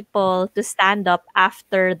first people to stand up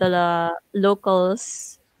after the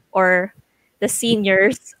locals or the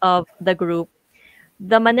seniors of the group,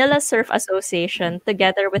 the Manila Surf Association,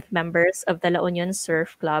 together with members of the La Union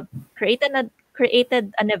Surf Club,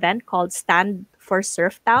 created an event called Stand for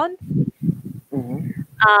Surftown. Mm-hmm.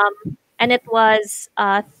 And it was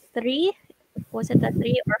three, was it a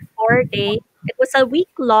 3 or 4 day? It was a week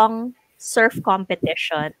long surf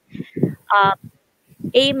competition, um,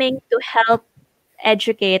 aiming to help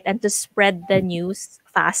educate and to spread the news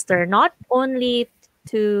faster, not only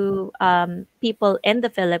to people in the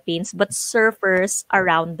Philippines, but surfers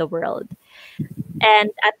around the world. And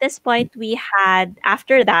at this point, we had,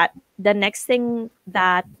 after that, the next thing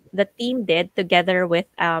that the team did together with,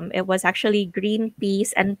 it was actually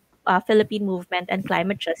Greenpeace and Philippine Movement and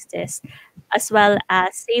Climate Justice, as well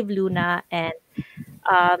as Save Luna and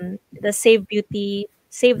the Save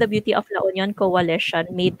the Beauty of La Union Coalition,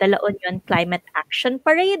 made the La Union Climate Action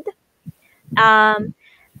Parade. Um,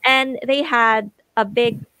 and they had a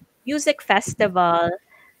big music festival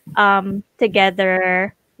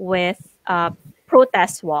together with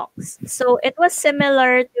protest walks. So it was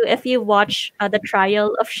similar to, if you watch the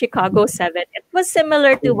trial of Chicago 7, it was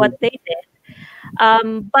similar to Mm-hmm. what they did,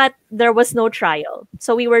 but there was no trial.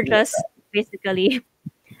 So we were just basically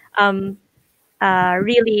um,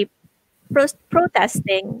 really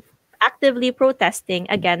protesting, actively protesting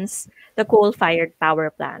against the coal fired power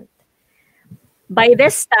plant. By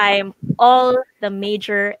this time, all the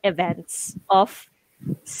major events of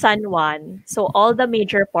San Juan, so all the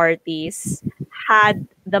major parties had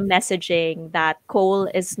the messaging that coal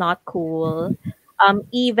is not cool.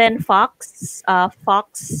 Even Fox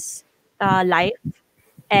Life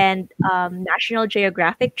and National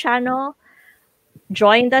Geographic Channel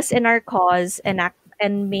joined us in our cause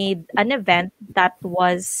and made an event that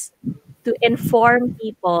was to inform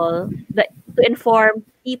people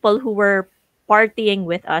who were partying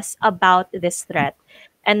with us about this threat,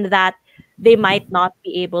 and that they might not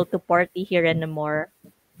be able to party here anymore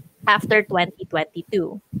after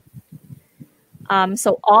 2022.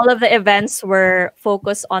 So all of the events were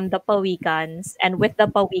focused on the Pawikans, and with the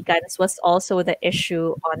Pawikans was also the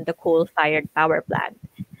issue on the coal-fired power plant.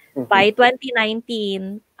 Mm-hmm. By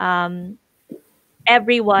 2019,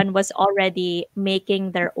 everyone was already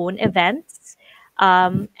making their own events.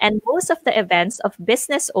 And most of the events of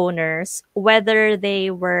business owners, whether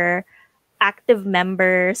they were active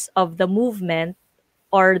members of the movement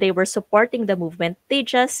or they were supporting the movement, they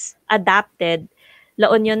just adapted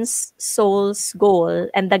La Union's Soul's goal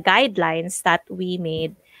and the guidelines that we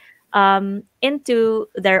made into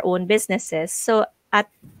their own businesses. So at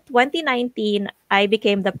 2019, I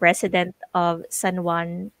became the president of San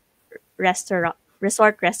Juan Restaurant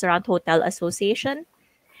Hotel Association.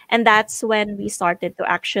 And that's when we started to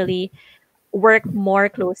actually work more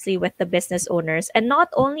closely with the business owners. And not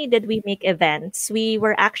only did we make events, we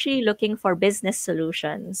were actually looking for business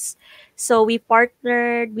solutions. So we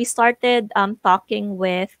started talking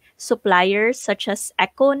with suppliers such as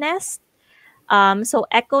EcoNest. So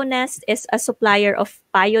EcoNest is a supplier of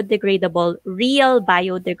real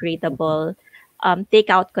biodegradable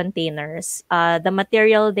takeout containers. The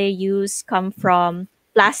material they use come from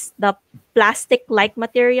the plastic-like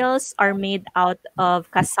materials are made out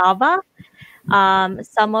of cassava.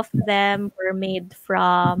 Some of them were made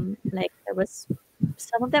from like there was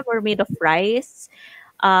some of them were made of rice.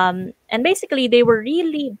 And basically they were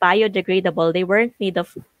really biodegradable. They weren't made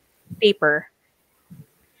of paper.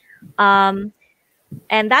 Um,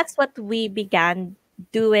 and that's what we began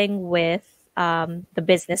doing with the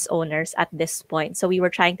business owners at this point. So we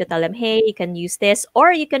were trying to tell them, hey, you can use this,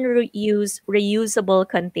 or you can use reusable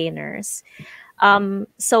containers.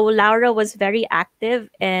 So Laura was very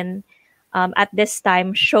active in at this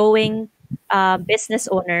time showing business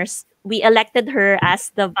owners. We elected her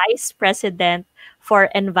as the vice president for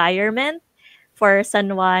environment for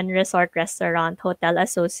San Juan Resort Restaurant Hotel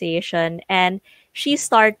Association, and she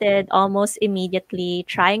started almost immediately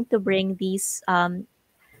trying to bring these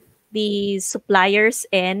suppliers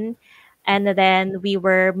in. And then we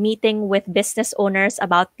were meeting with business owners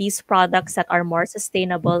about these products that are more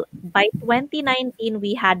sustainable. By 2019,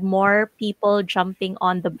 we had more people jumping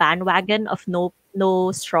on the bandwagon of no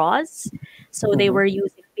straws. So they Mm-hmm. were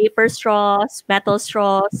using paper straws, metal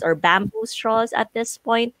straws, or bamboo straws at this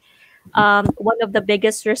point. One of the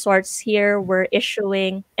biggest resorts here were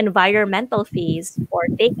issuing environmental fees for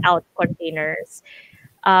takeout containers.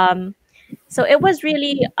 Um, So it was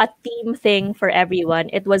really a team thing for everyone.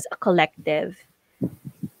 It was a collective.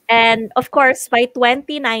 And of course, by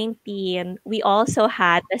 2019, we also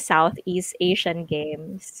had the Southeast Asian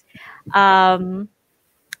Games. Um,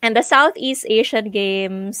 and the Southeast Asian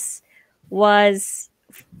Games was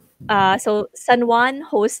so San Juan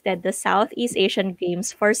hosted the Southeast Asian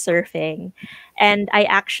Games for surfing, and I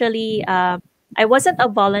wasn't a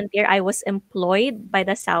volunteer. I was employed by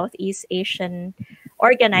the Southeast Asian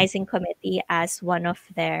Organizing Committee as one of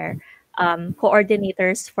their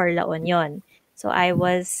coordinators for La Union. So I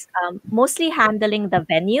was mostly handling the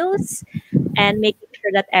venues and making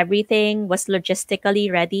sure that everything was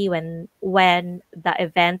logistically ready when the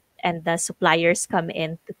event and the suppliers come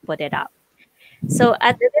in to put it up. So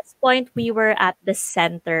at this point, we were at the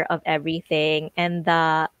center of everything, and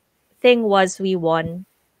the thing was, we won.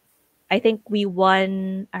 I think we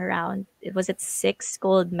won around, was it 6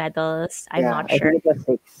 gold medals? I'm Yeah, not I sure. think it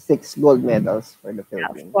was six gold medals for the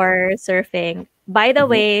Philippines. For surfing. By the Mhm.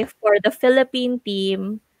 way, for the Philippine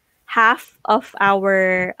team, half of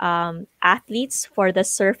our athletes for the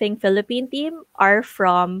surfing Philippine team are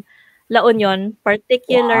from La Union, Wow.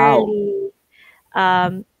 particularly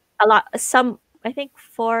um, a lot. Some, I think,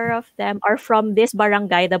 four of them are from this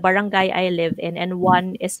barangay, the barangay I live in, and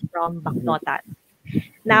one is from Mhm. Bacnotan.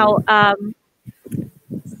 Now, Mhm.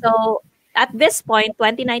 so at this point,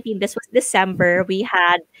 2019, this was December, we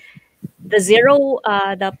had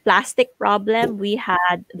the plastic problem, we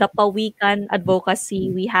had the Pawikan advocacy,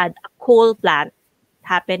 we had a coal plant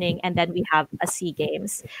happening, and then we have a SEA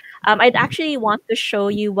Games. I'd actually want to show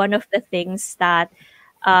you one of the things that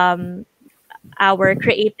um, our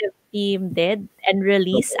creative team did and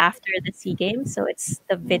released Okay. after the SEA Games. So it's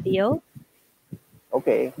the video.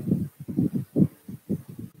 Okay.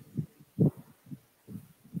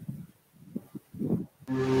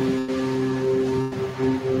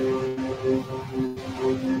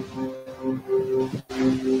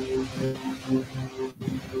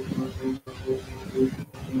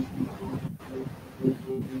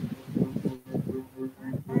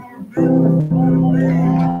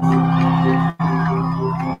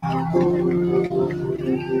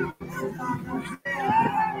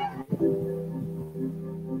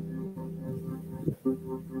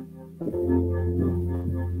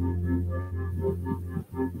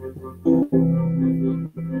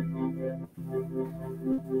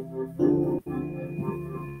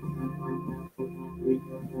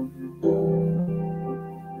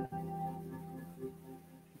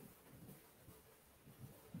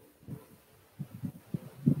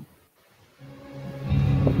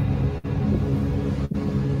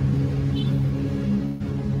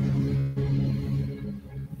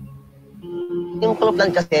 Yung club lang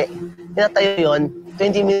kasi, tinatayo yun,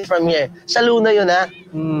 20 minutes from here. Sa Luna yun, ha?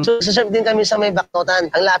 So, saserve din kami sa may Bacnotan.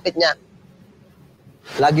 Ang lapit niya.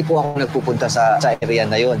 Lagi po ako nagpupunta sa area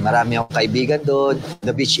na yon. Marami akong kaibigan doon.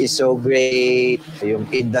 The beach is so great. Yung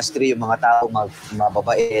industry, yung mga tao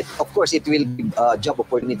mababait. Of course, it will give job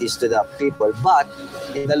opportunities to the people. But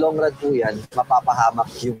in the long run po yan, mapapahamak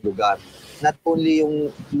yung lugar. Not only yung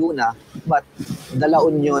Luna, but the La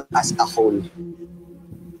Union as a whole.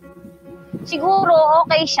 Siguro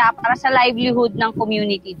okay siya para sa livelihood ng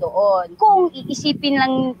community doon. Kung iisipin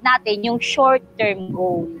lang natin yung short-term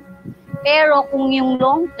goal. Pero kung yung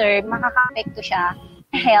long-term, makaka-apekto siya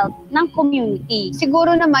sa health ng community.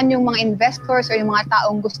 Siguro naman yung mga investors or yung mga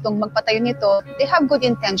taong gustong magpatayo nito, they have good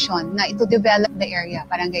intention na to develop the area,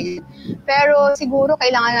 parang ganyan. Pero siguro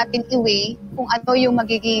kailangan natin i-weigh kung ano yung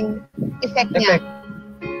magiging effect niya.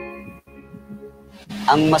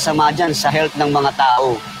 Ang masama dyan sa health ng mga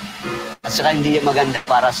tao. At saka hindi yan maganda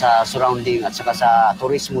para sa surrounding at saka sa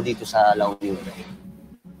turismo dito sa La Union.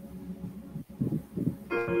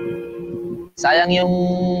 Sayang yung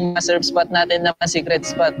surf spot natin na secret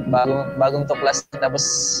spot, bagong tuklas. Tapos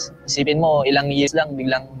isipin mo, ilang years lang,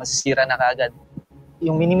 biglang masisira na kagad.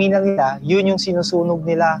 Yung minimina nila, yun yung sinusunog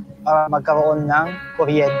nila para magkaroon ng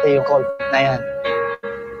kuryente yung coal na yan.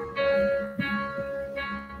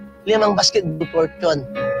 5 basketball court yun.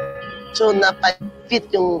 So, napfit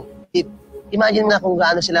yung tip. Imagine na kung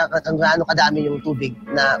gaano kadami yung tubig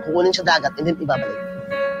na kukunin sa dagat and then ibabalik.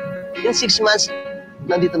 In 6 months,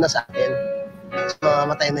 nandito na sa atin. So,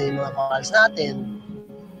 mamatay na yung mga corals natin.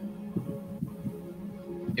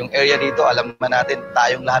 Yung area dito, alam naman natin,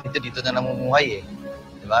 tayong lahat dito na namumuhay eh.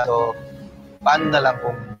 Diba? So, paano na lang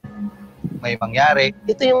kung may mangyari?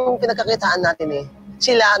 Ito yung pinagkakitaan natin eh.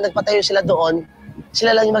 Sila, nagpatayo sila doon,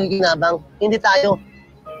 sila lang yung magiginabang. Hindi tayo.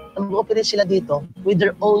 Mag-operate sila dito with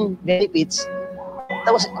their own benefits.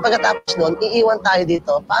 Tapos pagkatapos nun, iiwan tayo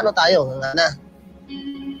dito. Paano tayo? Nga na.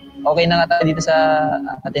 okay na nga tayo dito sa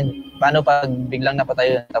atin. Paano pag biglang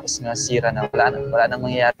napatayo tapos nga sira na, wala nang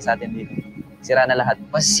mangyayari sa atin dito. Sira na lahat.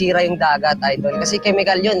 Masisira yung dagat, idol. Kasi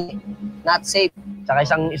chemical yun. Not safe. Tsaka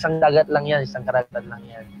isang dagat lang yan, isang karagatan lang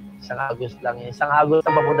yan. Isang agos lang yan. Isang agos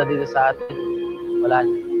na papunta dito sa atin. Wala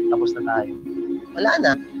na. Tapos na tayo. Wala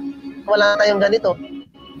na. Wala na tayong ganito.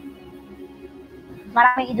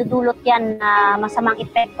 Maraming idudulot yan na masamang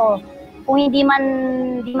epekto. Kung hindi man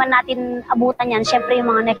natin abutan yan, syempre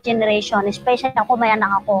yung mga next generation, especially ako, may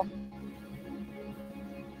anak ako.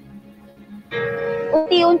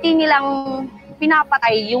 Unti-unti nilang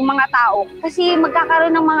pinapatay yung mga tao kasi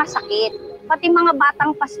magkakaroon ng mga sakit. Pati mga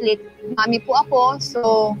batang paslit. Mami po ako, so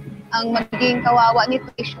ang magiging kawawa nito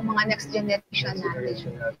is yung mga next generation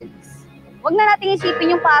natin. Huwag na natin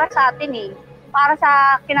isipin yung para sa atin eh. Para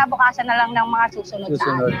sa kinabukasan na lang ng mga susunod. Na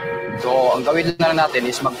atin. So, ang gawin na lang natin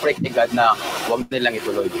is mag-pray kay God na huwag nilang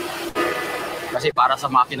ituloy. Kasi para sa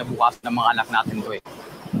mga kinabukasan ng mga anak natin to eh.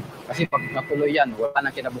 Kasi pag natuloy yan, wala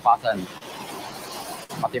nang kinabukasan.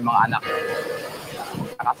 Pati mga anak.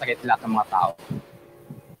 Nakasakit lahat ng mga tao.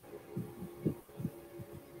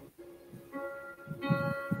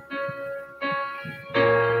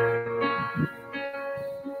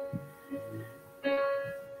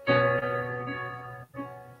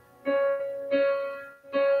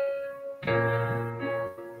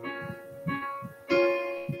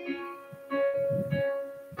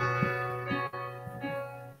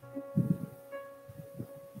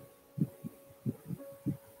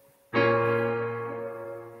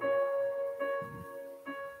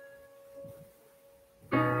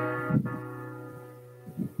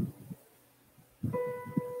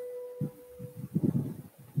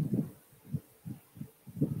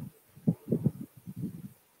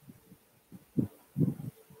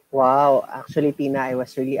 Wow, actually, Tina, I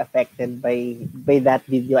was really affected by that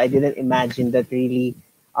video. I didn't imagine that really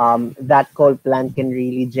that coal plant can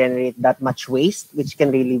really generate that much waste, which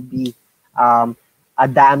can really be a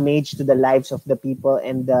damage to the lives of the people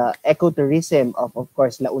and the ecotourism of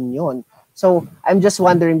course, La Union. So I'm just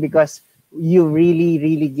wondering because you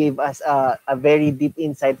really gave us a very deep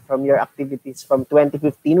insight from your activities from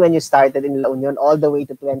 2015 when you started in La Union all the way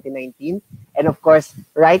to 2019. And of course,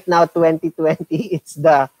 right now, 2020, it's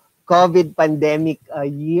the COVID pandemic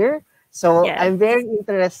year. So Yes. I'm very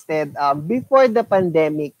interested, before the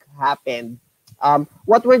pandemic happened,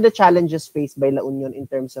 what were the challenges faced by La Union in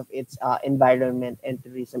terms of its environment and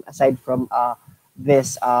tourism, aside from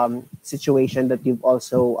this situation that you've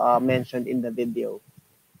also mentioned in the video?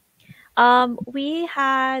 We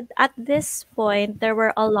had, at this point, there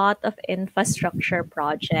were a lot of infrastructure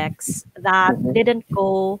projects that Mhm. didn't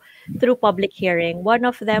go through public hearing. One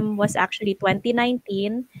of them was actually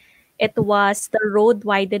 2019. It was the road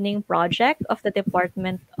widening project of the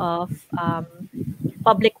Department of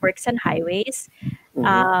Public Works and Highways.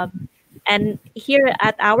 Mhm. And here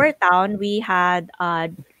at our town, we had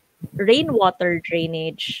rainwater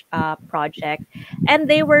drainage project, and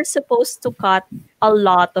they were supposed to cut a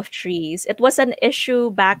lot of trees. It was an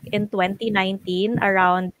issue back in 2019,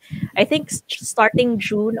 around, I think, starting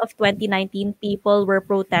June of 2019. People were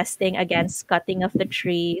protesting against cutting of the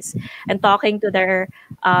trees and talking to their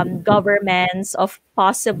governments of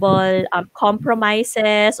possible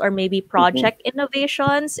compromises or maybe project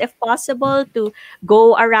innovations, if possible, to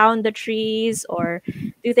go around the trees or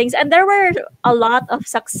do things. And there were a lot of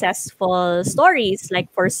successful stories, like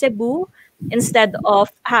for Cebu, instead of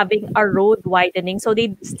having a road widening. So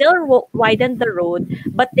they still widened the road,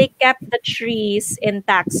 but they kept the trees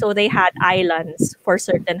intact. So they had islands for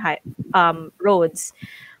certain roads.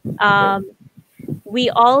 Um, we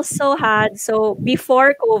also had, so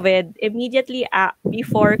before COVID, immediately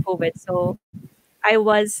before COVID, so I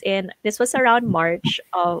was in, this was around March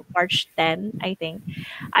 10, I think.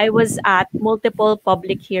 I was at multiple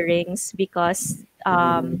public hearings because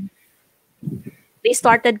they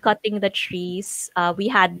started cutting the trees. We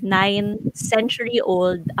had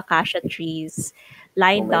 9-century-old acacia trees Oh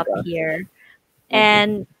lined my up gosh. here.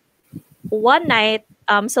 And one night,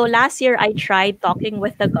 so last year I tried talking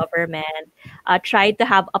with the government, tried to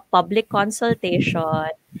have a public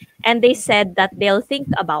consultation, and they said that they'll think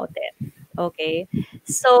about it. Okay.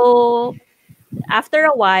 So after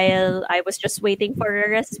a while, I was just waiting for a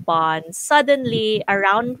response. Suddenly,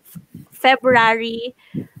 around February,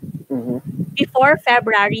 Mhm. before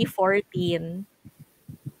February 14,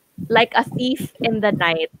 like a thief in the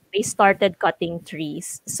night, they started cutting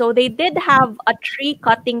trees. So they did have a tree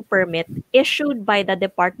cutting permit issued by the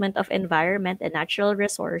Department of Environment and Natural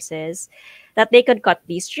Resources that they could cut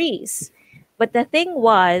these trees. But the thing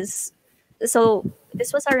was, so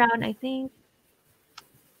this was around, I think,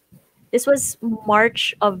 this was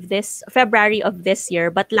February of this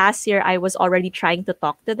year, but last year I was already trying to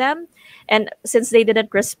talk to them. And since they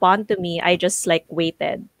didn't respond to me, I just like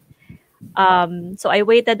waited. So I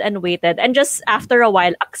waited and waited, and just after a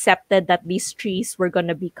while accepted that these trees were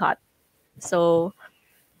gonna be cut. So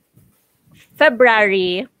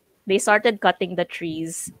February, they started cutting the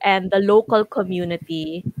trees, and the local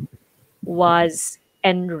community was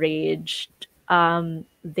enraged.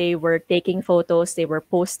 They were taking photos, they were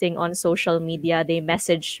posting on social media. They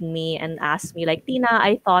messaged me and asked me, like, Tina,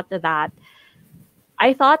 I thought that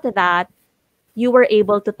you were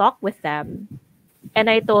able to talk with them. And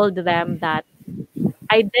I told them that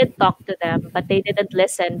I did talk to them, but they didn't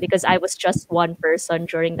listen because I was just one person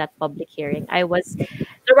during that public hearing.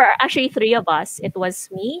 There were actually three of us. It was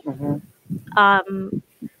me, Mm-hmm. um,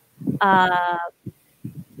 uh,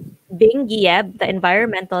 Bing Gieb, the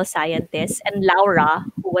environmental scientist, and Laura,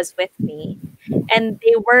 who was with me. And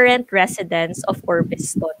they weren't residents of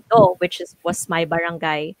Orbis Tondo, was my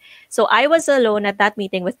barangay. So I was alone at that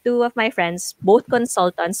meeting with two of my friends, both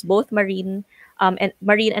consultants, both marine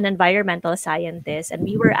and environmental scientists, and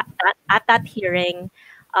we were at that hearing,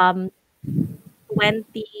 um,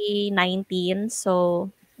 2019.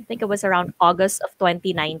 So I think it was around August of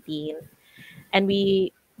 2019, and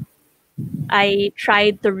I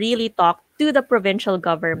tried to really talk to the provincial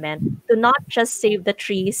government to not just save the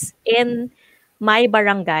trees in my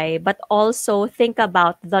barangay, but also think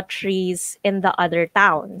about the trees in the other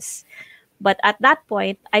towns. But at that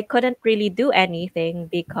point, I couldn't really do anything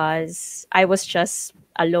because I was just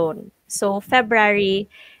alone. So February,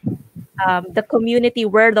 the community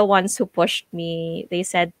were the ones who pushed me. They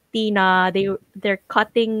said, Tina, they're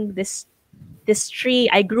cutting this tree.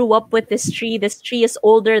 I grew up with this tree. This tree is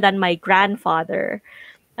older than my grandfather.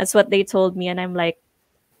 That's what they told me. And I'm like,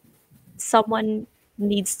 someone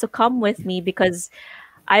needs to come with me because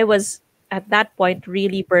I was at that point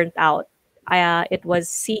really burnt out. It was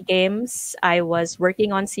SEA Games. I was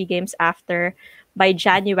working on SEA Games after. By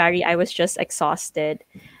January, I was just exhausted.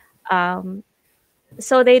 Um,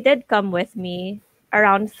 so they did come with me.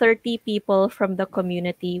 Around 30 people from the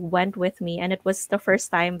community went with me, and it was the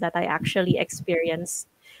first time that I actually experienced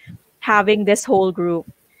having this whole group.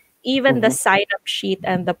 Even the Mm-hmm. sign-up sheet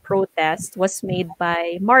and the protest was made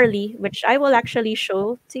by Marley, which I will actually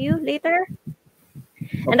show to you later.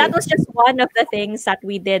 And that Okay. was just one of the things that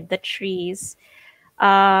we did, the trees.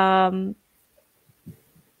 Um,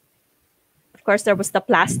 of course, there was the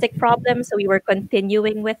plastic problem, so we were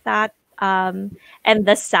continuing with that. And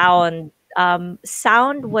the sound.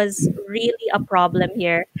 Sound was really a problem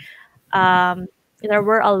here. Um, there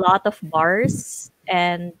were a lot of bars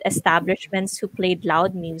and establishments who played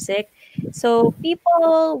loud music. So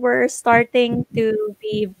people were starting to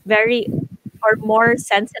be very or more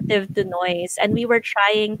sensitive to noise. And we were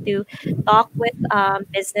trying to talk with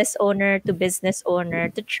business owner to business owner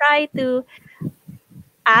to try to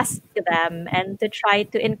ask them and to try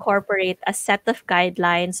to incorporate a set of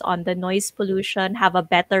guidelines on the noise pollution, have a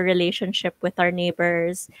better relationship with our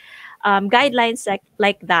neighbors, guidelines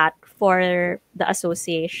like that for the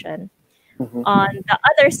association. Mm-hmm. On the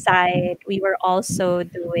other side, we were also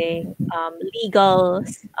doing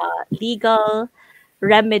legal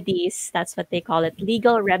remedies. That's what they call it,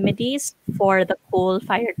 legal remedies for the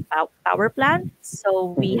coal-fired power plant.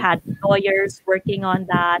 So we Mm-hmm. had lawyers working on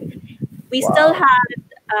that. We still Wow. had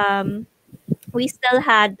um, we still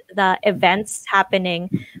had the events happening,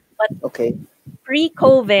 but Okay.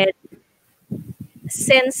 pre-COVID,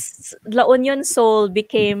 since La Union Soul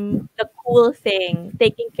became the cool thing,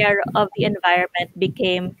 taking care of the environment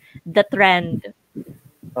became the trend.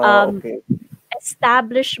 Oh, Um, okay.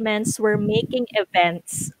 Establishments were making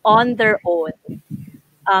events on their own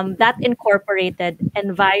that incorporated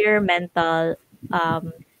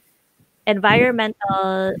um,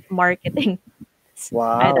 environmental marketing.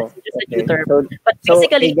 Wow. That's just a new Okay. term, So, but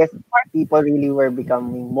so I basically, guess people really were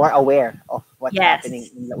becoming more aware of what's happening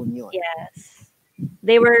yes, in La Union. yes,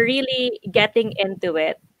 they were really getting into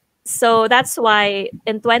it. So that's why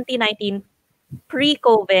in 2019,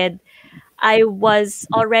 pre-COVID, I was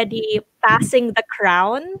already passing the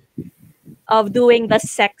crown of doing the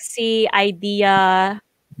sexy idea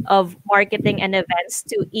of marketing and events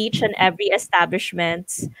to each and every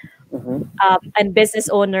establishment Mm-hmm. and business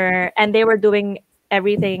owner, and they were doing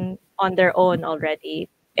everything on their own already.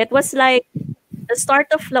 It was like the start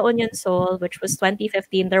of La Union Soul, which was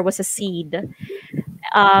 2015. There was a seed.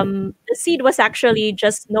 The seed was actually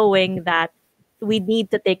just knowing that we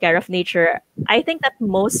need to take care of nature. I think that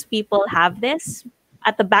most people have this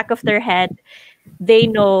at the back of their head. They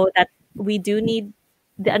know that we do need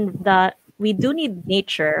the we do need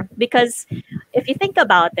nature because if you think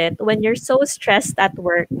about it, when you're so stressed at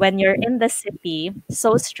work, when you're in the city,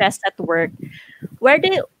 so stressed at work,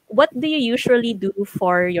 what do you usually do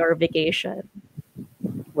for your vacation?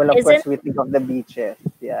 Well, of Isn't course, we think of the beaches.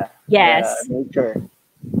 Yeah, the yes. nature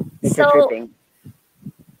So tripping.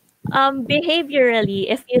 behaviorally,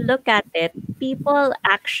 if you look at it, people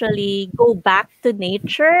actually go back to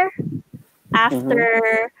nature Mm-hmm.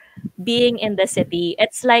 after being in the city.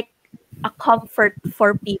 It's like a comfort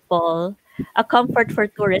for people, a comfort for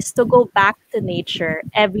tourists to go back to nature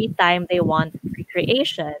every time they want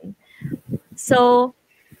recreation. So,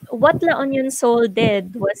 what La Union Soul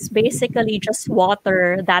did was basically just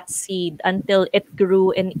water that seed until it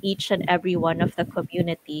grew in each and every one of the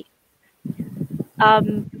community.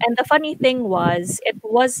 And the funny thing was, it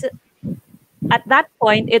was at that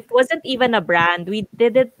point, it wasn't even a brand.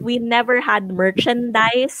 We never had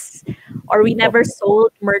merchandise or we never Okay.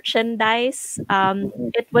 sold merchandise. Mm-hmm.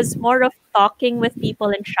 It was more of talking with people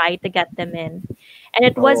and try to get them in. And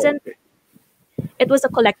Oh, okay. it was a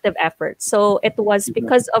collective effort. So it was Mm-hmm.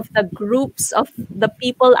 because of the groups of the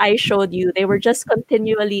people I showed you. They were just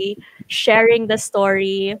continually sharing the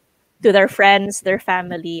story to their friends, their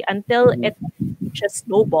family, until Mm-hmm. it just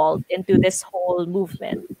snowballed into this whole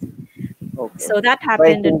movement. Okay. So that So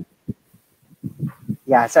I happened in think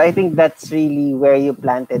Yeah, so I think that's really where you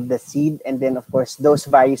planted the seed, and then of course those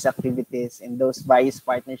various activities and those various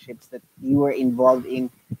partnerships that you were involved in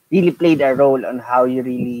really played a role on how you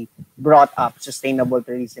really brought up sustainable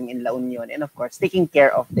tourism in La Union, and of course taking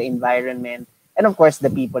care of the environment and of course the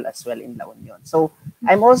people as well in La Union. So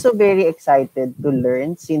I'm also very excited to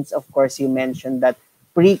learn, since of course you mentioned that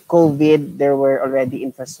pre-COVID there were already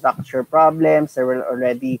infrastructure problems, there were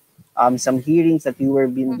already some hearings that you were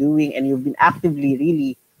been doing, and you've been actively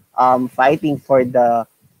really fighting for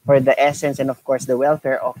the essence and of course the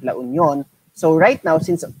welfare of La Union. So right now,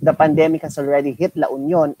 since the pandemic has already hit La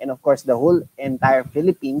Union and of course the whole entire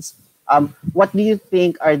Philippines, what do you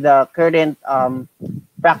think are the current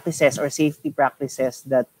practices or safety practices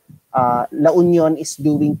that La Union is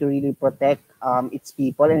doing to really protect its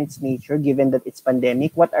people and its nature, given that it's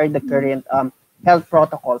pandemic? What are the current health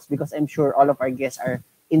protocols? Because I'm sure all of our guests are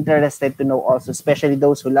interested to know also, especially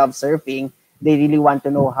those who love surfing. They really want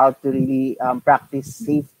to know how to really practice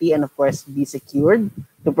safety and of course be secured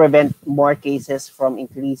to prevent more cases from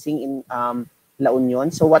increasing in La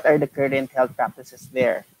Union. So what are the current health practices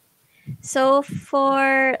there? So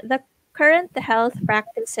for the current health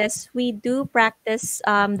practices, we do practice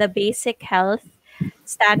the basic health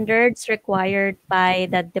standards required by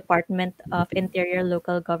the Department of Interior,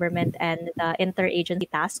 Local Government, and the Interagency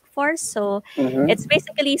Task Force. So it's Mm-hmm.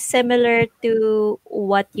 basically similar to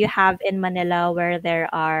what you have in Manila, where there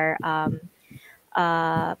are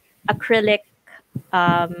uh, acrylic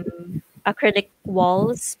acrylic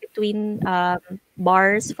walls between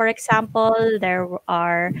bars, for example.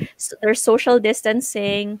 There's social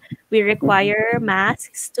distancing. We Mm-hmm. require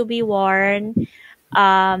masks to be worn.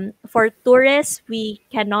 For tourists, we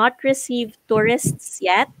cannot receive tourists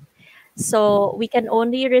yet, so we can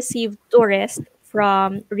only receive tourists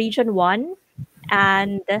from Region One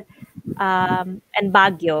and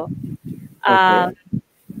Baguio. Okay. Um,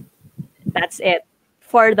 that's it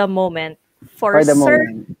for the moment. For For the surf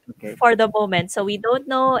moment. Okay. for the moment. So we don't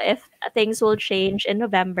know if things will change in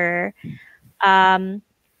November. Um,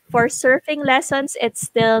 for surfing lessons, it's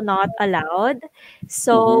still not allowed.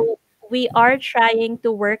 Mm-hmm. So we are trying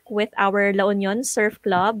to work with our La Union Surf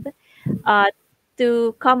Club uh,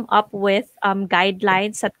 to come up with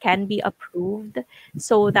guidelines that can be approved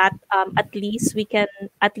so that at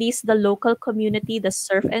least the local community, the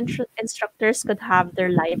instructors could have their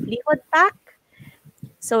livelihood back.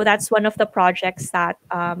 So that's one of the projects that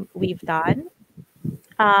we've done.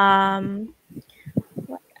 Um,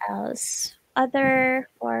 what else? Other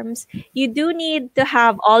forms. You do need to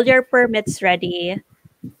have all your permits ready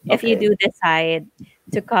if you Okay. do decide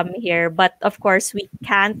to come here. But of course, we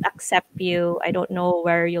can't accept you. I don't know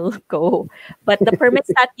where you'll go. But the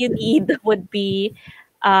permits that you need would be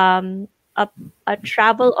um, a, a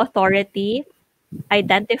travel authority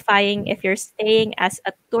identifying if you're staying as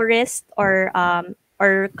a tourist or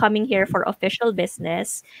coming here for official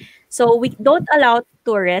business. So we don't allow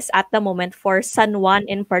tourists at the moment for San Juan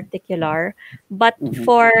in particular, but Mm-hmm.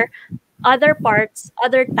 for other parts,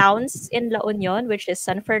 other towns in La Union, which is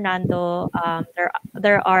San Fernando,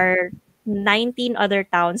 there are 19 other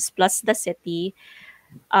towns plus the city.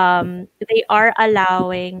 They are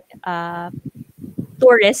allowing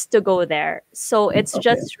tourists to go there. So it's Okay.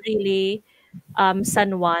 just really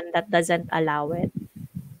San Juan that doesn't allow it.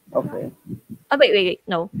 Okay. Oh, wait,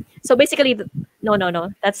 no. So basically, No.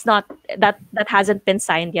 That's not that hasn't been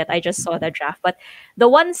signed yet. I just saw the draft. But the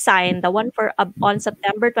one signed, the one for on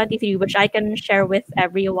September 23, which I can share with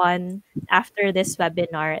everyone after this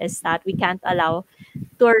webinar, is that we can't allow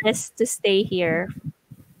tourists to stay here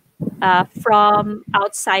from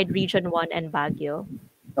outside Region 1 and Baguio.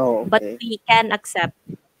 Oh, But okay. we can accept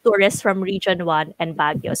tourists from Region 1 and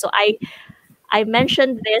Baguio. So I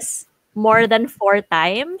mentioned this more than 4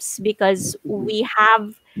 times because we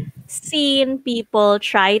have seen people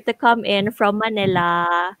try to come in from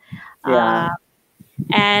Manila, Yeah. uh,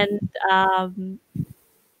 and um,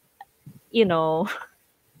 you know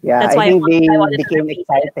Yeah, that's I why think they I wanted to became repeat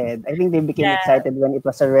it. excited. I think they became Yeah. excited when it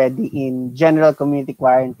was already in general community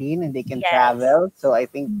quarantine and they can Yes. travel. So I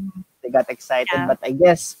think Mm, they got excited. yeah. But I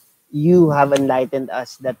guess you have enlightened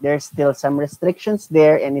us that there's still some restrictions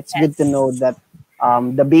there, and it's good to know Yes. that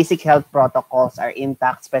the basic health protocols are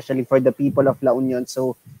intact, especially for the people of La Union.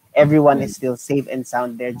 So everyone Mm, is still safe and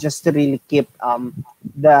sound there, just to really keep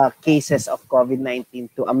the cases of COVID-19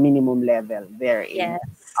 to a minimum level there in yes.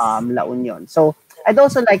 La Union. So I'd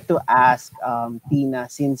also like to ask Tina,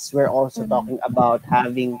 since we're also Mm, talking about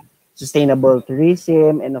having sustainable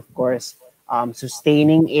tourism and, of course,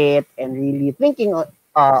 sustaining it and really thinking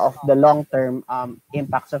of the long term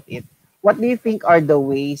impacts of it. What do you think are the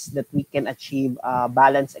ways that we can achieve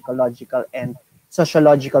balanced ecological and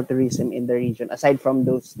sociological tourism in the region, aside from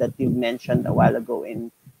those that you've mentioned a while ago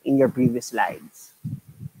in your previous slides?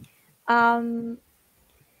 um,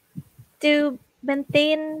 to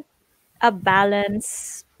maintain a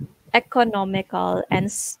balance, economical and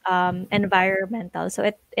environmental. So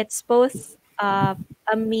it's both a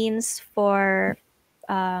means for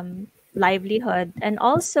livelihood and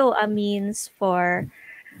also a means for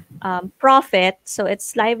profit. So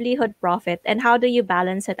it's livelihood, profit, and how do you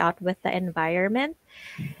balance it out with the environment?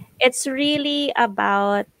 It's really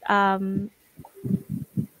about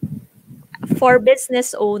for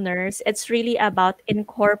business owners. It's really about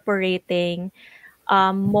incorporating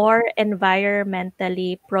more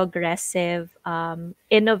environmentally progressive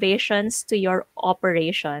innovations to your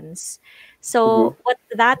operations. Mm-hmm. So, what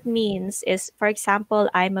that means is, for example,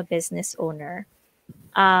 I'm a business owner.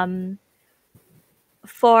 Um,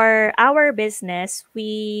 for our business,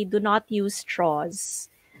 we do not use straws,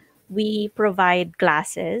 we provide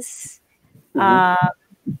glasses. Mm-hmm. Uh,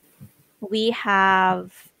 we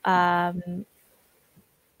have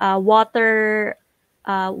water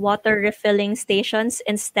water refilling stations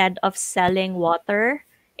instead of selling water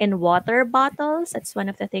in water bottles. That's one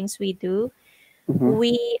of the things we do. Mm-hmm.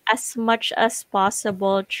 We, as much as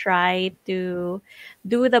possible, try to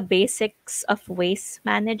do the basics of waste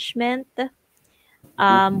management,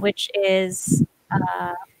 which is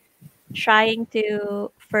trying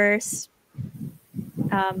to first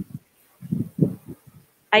um,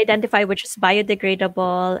 identify which is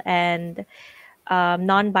biodegradable and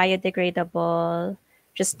non-biodegradable,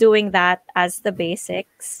 just doing that as the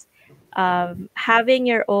basics. Having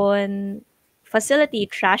your own facility,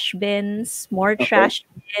 trash bins, more Okay. trash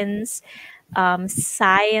bins,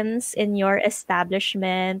 science in your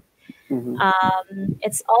establishment. Mm-hmm.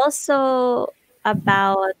 It's also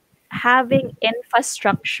about having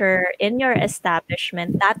infrastructure in your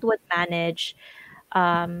establishment that would manage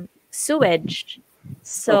sewage.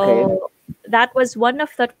 Okay. So that was one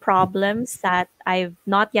of the problems that I've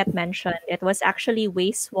not yet mentioned. It was actually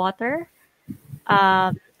wastewater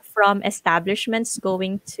from establishments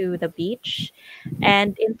going to the beach.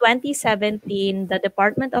 And in 2017, the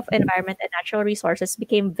Department of Environment and Natural Resources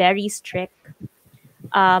became very strict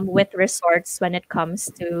with resorts when it comes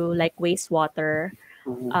to like wastewater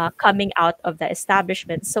Mm-hmm. coming out of the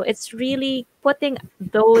establishment. So it's really putting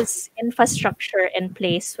those infrastructure in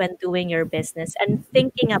place when doing your business and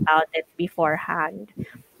thinking about it beforehand.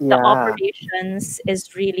 The Yeah. operations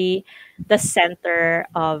is really the center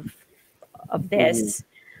of Mm-hmm. this.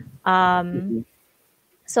 Um, Mm-hmm.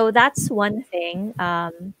 so that's one thing.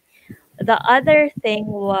 The other thing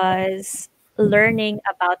was learning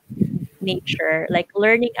about nature, like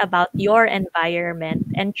learning about your environment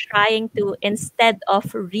and trying to, instead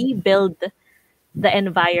of rebuild the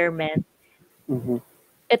environment, Mm-hmm.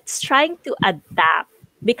 it's trying to adapt.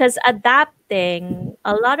 Because adapting,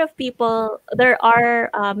 a lot of people, there are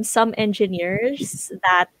some engineers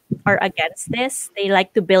that are against this. They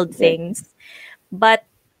like to build Okay. things. But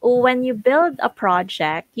when you build a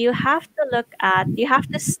project, you have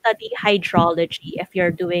to study hydrology if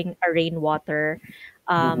you're doing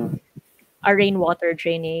Mm-hmm. a rainwater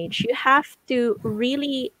drainage. You have to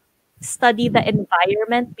really study the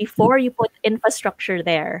environment before you put infrastructure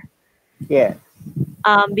there. Yeah.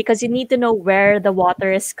 Because you need to know where the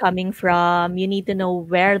water is coming from. You need to know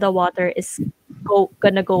where the water is.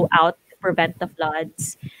 gonna go out to prevent the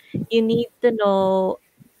floods, you need to know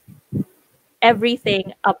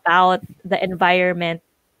everything about the environment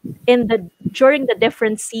in the during the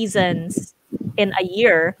different seasons in a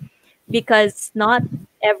year, because not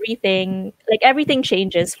everything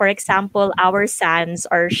changes. For example, our sands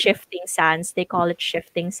are shifting sands. They call it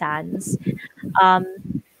shifting sands. Um,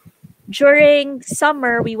 During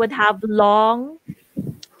summer, we would have long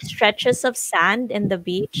stretches of sand in the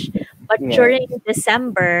beach, but Yeah. during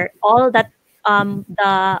December, all that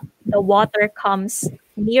the water comes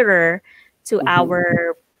nearer to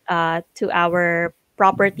Mm-hmm. our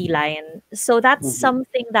property line. So that's Mm-hmm.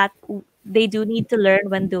 something that they do need to learn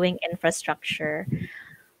when doing infrastructure.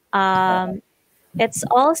 Um, it's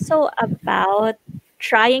also about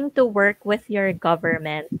trying to work with your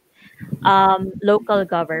government, local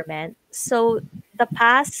government. So the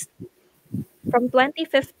past from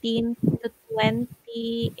 2015 to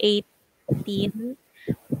 2018,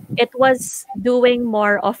 it was doing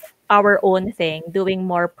more of our own thing, doing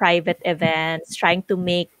more private events, trying to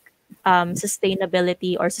make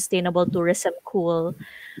sustainability or sustainable tourism cool.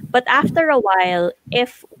 But after a while,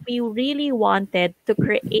 if we really wanted to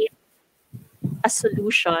create a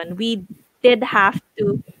solution, we did have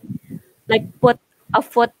to like put a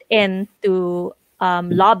foot into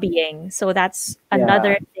lobbying. So that's Yeah.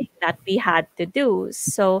 another thing that we had to do.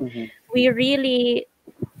 So Mm-hmm. we really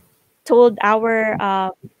told our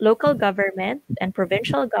local government and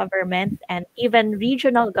provincial government and even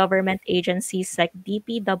regional government agencies like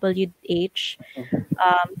DPWH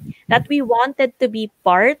that we wanted to be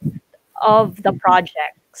part of the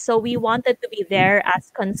project. So we wanted to be there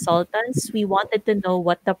as consultants. We wanted to know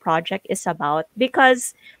what the project is about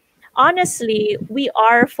because honestly, we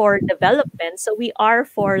are for development. So we are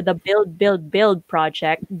for the build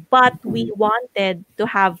project, but we Mm-hmm. wanted to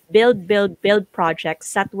have build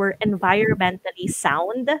projects that were environmentally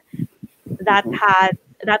sound, that Mm-hmm. had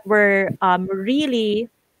that were really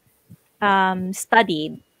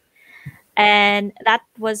studied, and that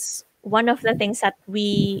was one of the things that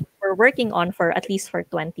we were working on for at least for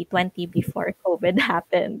 2020 before COVID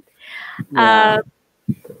happened. Yeah. Um,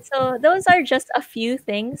 So those are just a few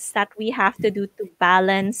things that we have to do to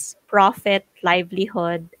balance profit,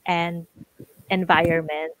 livelihood, and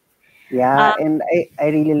environment. Yeah, Um, and I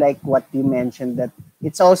really like what you mentioned, that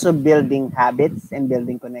it's also building habits and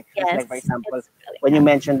building connections. Like for yes, example, it's really when you happy.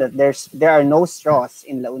 mentioned that there are no straws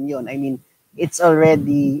in La Union, I mean, it's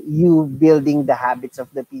already you building the habits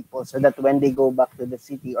of the people so that when they go back to the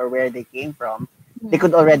city or where they came from, they Mhm.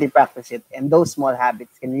 could already practice it. And those small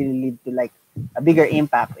habits can really lead to like a bigger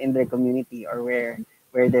impact in their community or where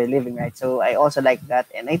they're living, right? So I also like that.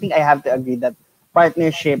 And I think I have to agree that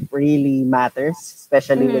partnership really matters,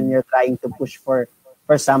 especially when Mhm. you're trying to push for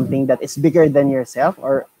something that is bigger than yourself.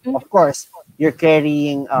 Or Mhm. of course, you're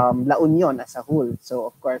carrying La Union as a whole. So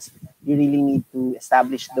of course, you really need to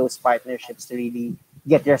establish those partnerships to really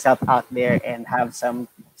get yourself out there and have some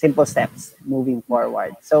simple steps moving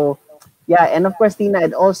forward. So yeah, and of course, Tina,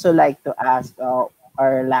 I'd also like to ask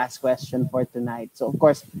our last question for tonight. So of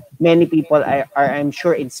course, many people are I'm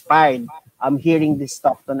sure inspired hearing this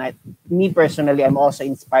talk tonight. Me personally, I'm also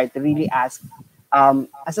inspired to really ask,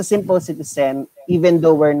 as a simple citizen, even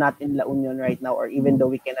though we're not in La Union right now, or even though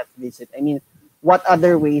we cannot visit, I mean, what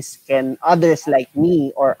other ways can others like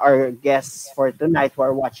me or our guests for tonight who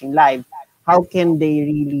are watching live, how can they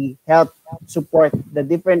really help support the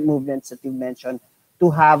different movements that you mentioned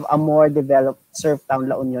to have a more developed Surftown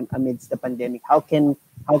La Union amidst the pandemic? How can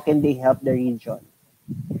they help the region?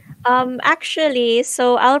 Actually,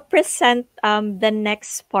 so I'll present the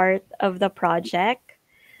next part of the project.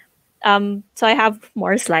 So I have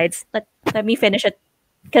more slides. Let me finish it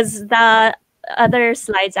because the other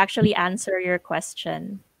slides actually answer your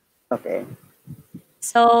question. Okay.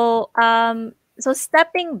 So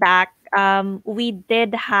stepping back, we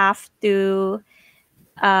did have to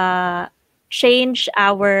uh, change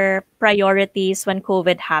our priorities when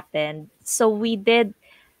COVID happened. So we did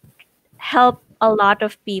help a lot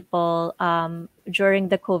of people during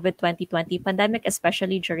the COVID 2020 pandemic,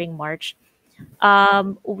 especially during March.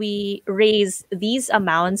 We raised these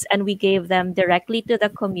amounts and we gave them directly to the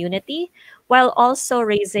community while also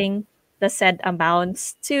raising the said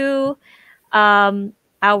amounts to um,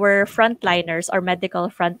 our frontliners, our medical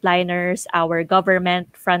frontliners, our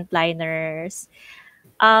government frontliners.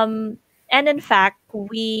 Um, and in fact,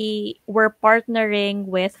 we were partnering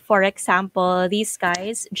with, for example, these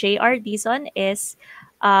guys. JR Dizon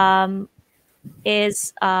um,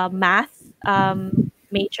 is a math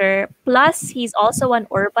major. Plus, he's also an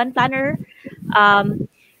urban planner. Um,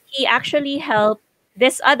 he actually helped.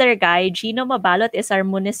 this other guy, Gino Mabalot, is our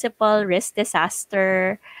municipal risk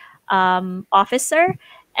disaster officer.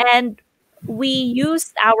 And we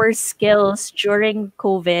used our skills during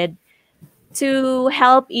COVID to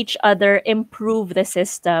help each other improve the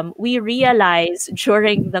system. We realized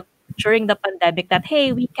during the pandemic that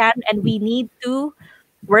hey, we can and we need to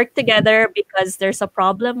work together because there's a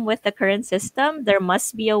problem with the current system. There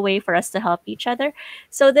must be a way for us to help each other.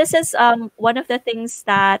 So this is one of the things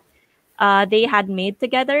that they had made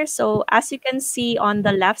together. So as you can see on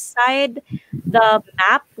the left side, the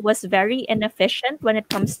map was very inefficient when it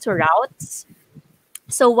comes to routes.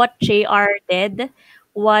 So what JR did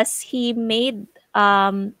was he made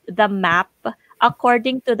the map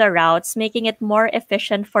according to the routes, making it more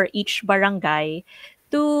efficient for each barangay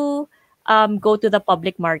to go to the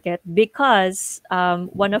public market because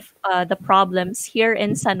one of the problems here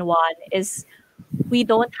in San Juan is we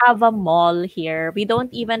don't have a mall here. We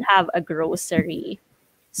don't even have a grocery.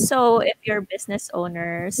 So if you're business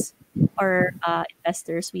owners or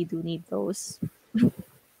investors, we do need those.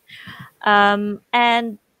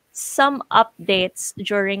 And some updates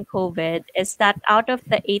during COVID is that out of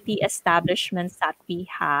the 80 establishments that we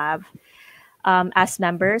have as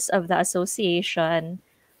members of the association,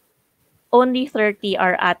 only 30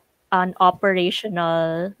 are at an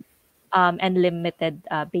operational and limited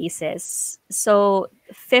basis. So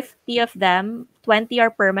 50 of them, 20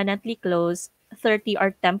 are permanently closed, 30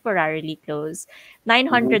 are temporarily closed.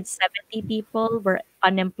 970 people were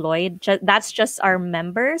unemployed. That's just our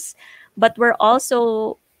members. But we're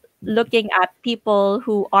also looking at people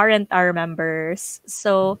who aren't our members.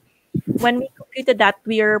 So when we computed that,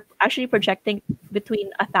 we are actually projecting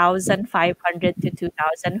between 1,500 to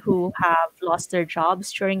 2,000 who have lost their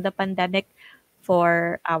jobs during the pandemic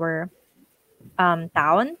for our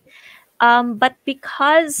town. But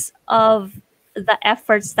because of the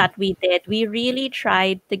efforts that we did, we really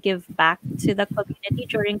tried to give back to the community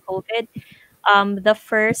during COVID. The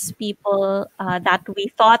first people that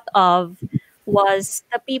we thought of was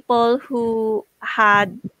the people who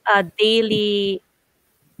had daily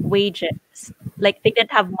wages. Like they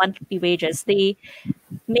didn't have monthly wages. They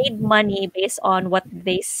made money based on what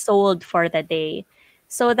they sold for the day.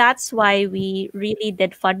 So that's why we really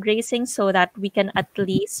did fundraising so that we can at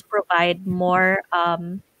least provide more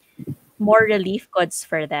relief goods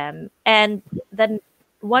for them. And then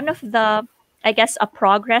one of the, I guess, a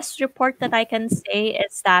progress report that I can say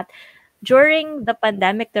is that during the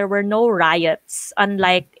pandemic, there were no riots,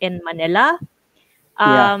 unlike in Manila.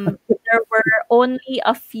 Yeah. There were only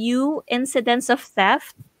a few incidents of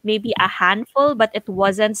theft, maybe a handful, but it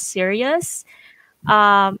wasn't serious.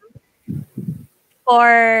 Um,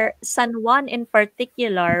 for San Juan in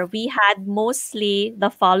particular, we had mostly the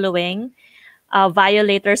following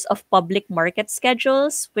violators of public market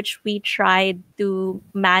schedules, which we tried to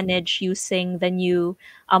manage using the new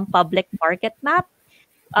public market map.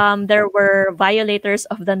 There were violators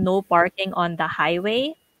of the no parking on the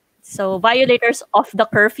highway. So violators of the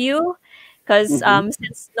curfew, because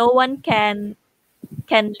since no one can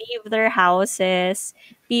leave their houses,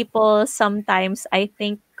 people sometimes I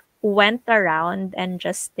think went around and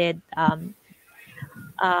just did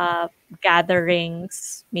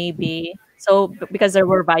gatherings maybe. So because there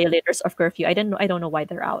were violators of curfew, I don't know why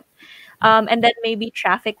they're out. And then maybe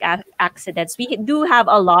traffic accidents. We do have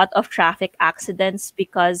a lot of traffic accidents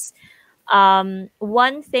because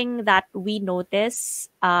one thing that we notice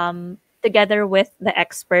together with the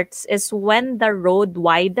experts is when the road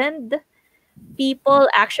widened, people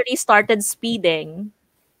actually started speeding.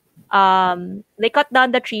 They cut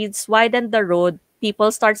down the trees, widened the road,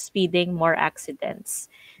 people start speeding, more accidents.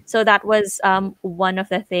 So that was one of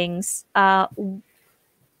the things.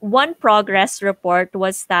 One progress report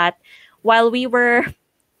was that while we were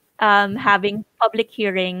having public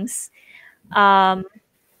hearings, um,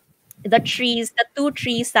 the two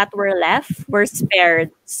trees that were left were spared.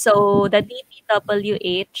 So the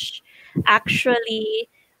DPWH actually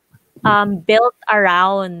built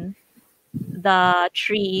around the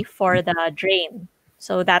tree for the drain.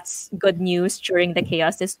 So that's good news during the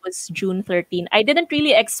chaos. This was June 13. I didn't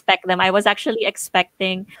really expect them. I was actually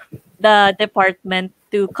expecting the department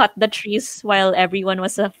to cut the trees while everyone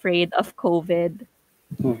was afraid of COVID.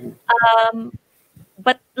 Um,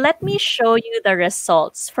 but let me show you the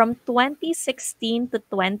results from 2016 to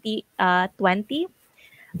 2020.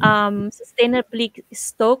 Sustainably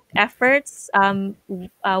stoked efforts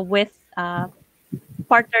with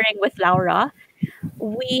partnering with Laura.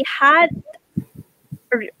 We had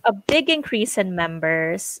a big increase in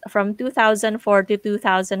members from 2004 to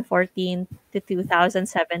 2014 to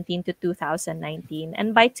 2017 to 2019.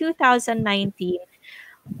 And by 2019,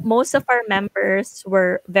 most of our members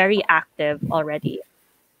were very active already.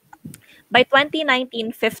 By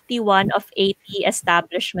 2019, 51 of 80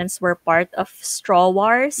 establishments were part of straw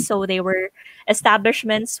wars. So they were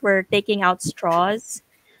establishments were taking out straws.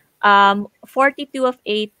 42 of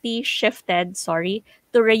 80 shifted,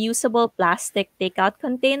 to reusable plastic takeout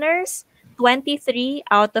containers. 23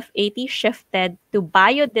 out of 80 shifted to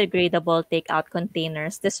biodegradable takeout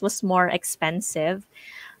containers. This was more expensive.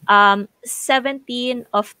 17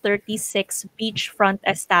 of 36 beachfront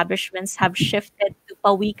establishments have shifted to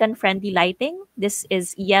pawikan-friendly lighting. This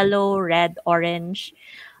is yellow, red, orange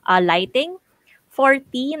lighting.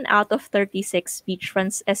 14 out of 36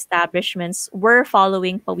 beachfront establishments were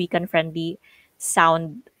following pawikan-friendly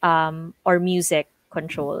sound or music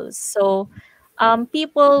controls. So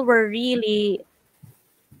people were really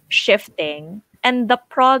shifting, and the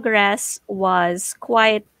progress was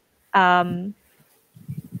quite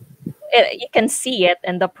you can see it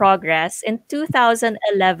in the progress. In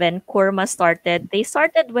 2011, Kurma started. They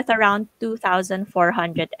started with around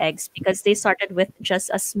 2,400 eggs because they started with just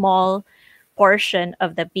a small portion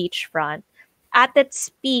of the beachfront. At its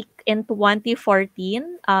peak in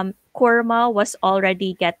 2014, Kurma was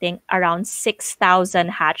already getting around 6,000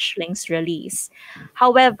 hatchlings released.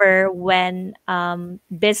 However, when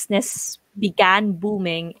business began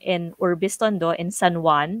booming in Urbistondo in San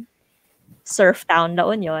Juan, Surftown,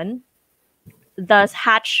 La Union, the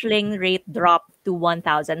hatchling rate dropped to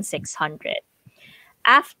 1,600.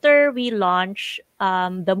 After we launched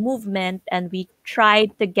the movement and we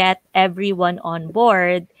tried to get everyone on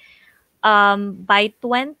board, by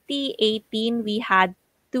 2018, we had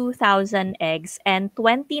 2,000 eggs, and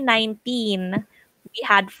 2019, we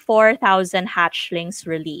had 4,000 hatchlings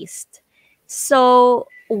released. So,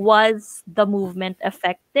 was the movement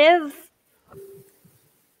effective?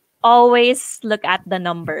 Always look at the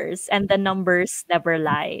numbers, and the numbers never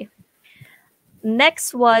lie.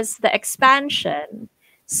 Next was the expansion.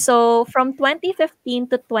 So from 2015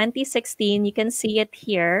 to 2016, you can see it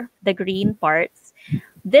here, the green parts.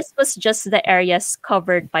 This was just the areas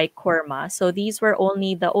covered by Kurma. So these were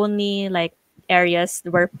the only like areas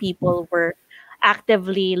where people were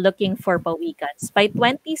actively looking for pawikans. By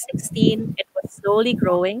 2016, it was slowly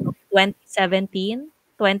growing. 2017,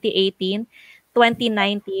 2018,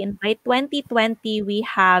 2019. By 2020, we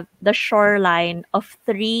have the shoreline of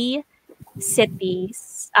three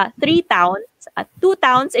towns, two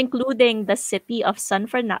towns, including the city of San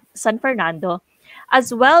Fernando,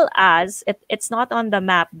 as well as it's not on the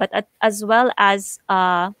map, but as well as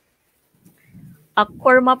a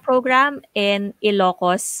Kurma program in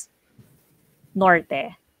Ilocos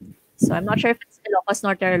Norte. So I'm not sure if it's Ilocos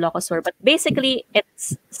Norte or Ilocos Sur, but basically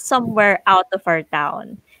it's somewhere out of our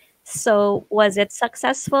town. So was it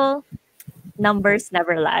successful? Numbers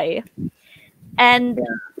never lie. And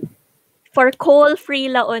for coal-free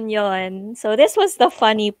La Union, so this was the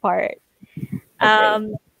funny part.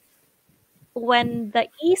 When the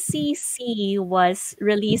ECC was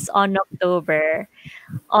released on October,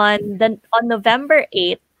 on November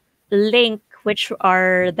 8th, Link, which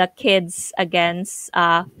are the kids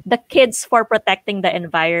for protecting the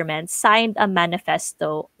environment, signed a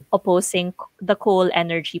manifesto opposing the coal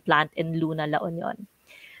energy plant in Luna, La Union.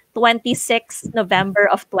 26th November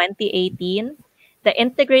of 2018, the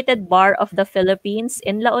Integrated Bar of the Philippines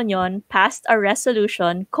in La Union passed a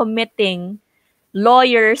resolution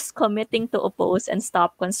lawyers committing to oppose and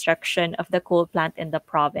stop construction of the coal plant in the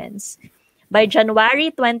province. By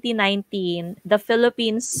January 2019, the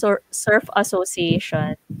Philippine Surf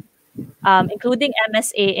Association, including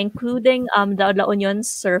MSA, including the La Union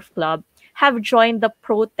Surf Club, have joined the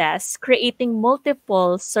protests, creating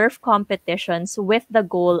multiple surf competitions with the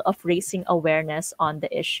goal of raising awareness on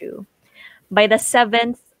the issue. By the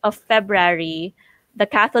 7th of February, the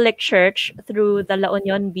Catholic Church, through the La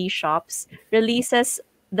Union bishops, releases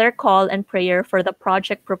their call and prayer for the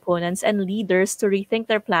project proponents and leaders to rethink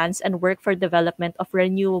their plans and work for development of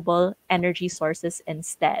renewable energy sources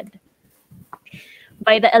instead.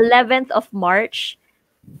 By the 11th of March,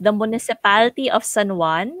 the municipality of San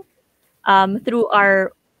Juan, through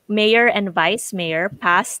our mayor and vice mayor,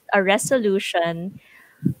 passed a resolution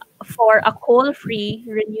for a coal-free,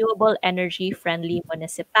 renewable energy-friendly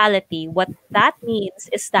municipality. What that means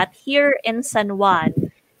is that here in San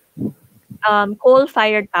Juan,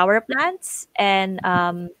 coal-fired power plants and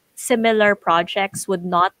similar projects would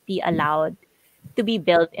not be allowed to be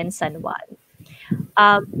built in San Juan.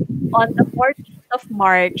 On the 14th of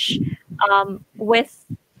March, with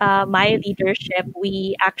my leadership,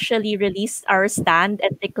 we actually released our stand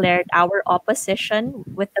and declared our opposition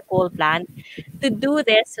with the coal plant. to do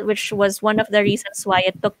this, which was one of the reasons why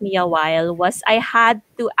it took me a while, was I had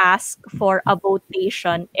to ask for a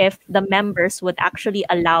votation if the members would actually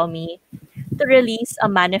allow me to release a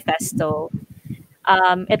manifesto.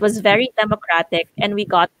 It was very democratic, and we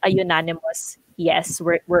got a unanimous yes,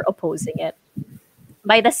 we're opposing it.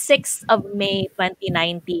 By the 6th of May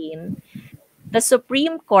 2019, the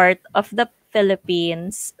Supreme Court of the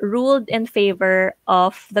Philippines ruled in favor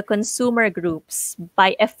of the consumer groups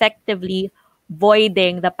by effectively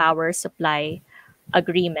voiding the power supply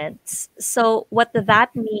agreements. So, what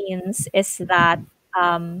that means is that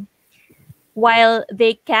um, while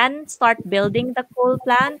they can start building the coal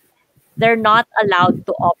plant, they're not allowed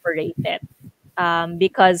to operate it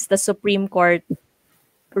because the Supreme Court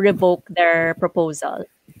revoked their proposal.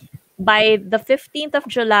 By the 15th of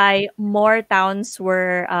July, more towns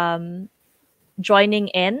were joining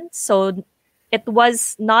in. So it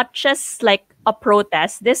was not just like a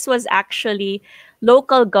protest. This was actually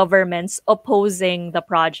local governments opposing the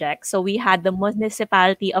project. So we had the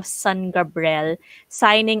municipality of San Gabriel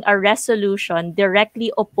signing a resolution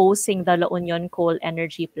directly opposing the La Union coal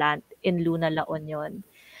energy plant in Luna, La Union.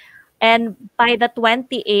 And by the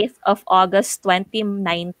 28th of August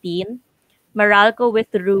 2019, Meralco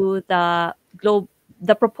withdrew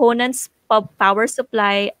the proponent's power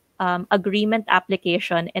supply agreement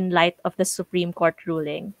application in light of the Supreme Court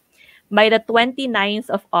ruling. By the 29th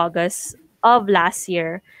of August of last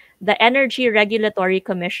year, the Energy Regulatory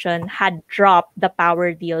Commission had dropped the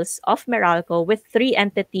power deals of Meralco with three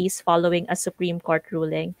entities following a Supreme Court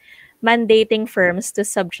ruling, mandating firms to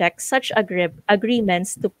subject such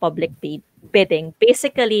agreements to public bidding.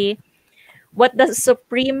 Basically, what the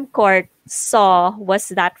Supreme Court saw was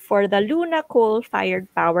that for the Luna coal-fired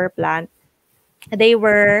power plant, they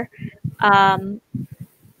were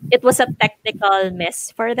it was a technical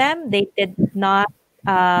miss for them.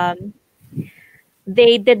 Um,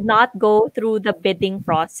 they did not go through the bidding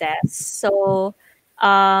process.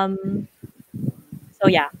 Um, so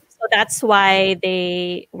that's why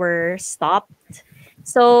they were stopped.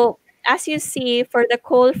 So as you see, for the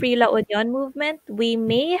coal-free La Union movement, we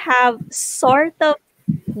may have sort of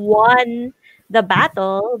won the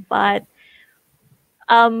battle, but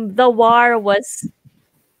the war was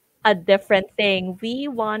a different thing. We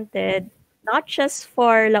wanted not just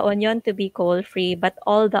for La Union to be coal-free, but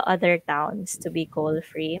all the other towns to be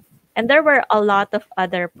coal-free. And there were a lot of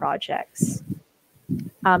other projects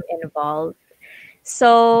involved.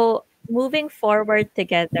 So moving forward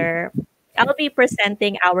together, I'll be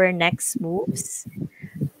presenting our next moves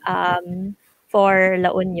for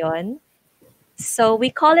La Union. So we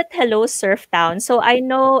call it Hello Surftown. So I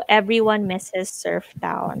know everyone misses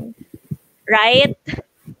Surftown, right?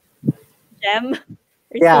 Gem?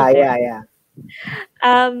 You're still Yeah, there. yeah,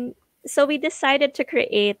 yeah. So we decided to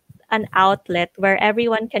create an outlet where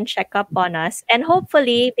everyone can check up on us. And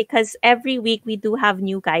hopefully, because every week we do have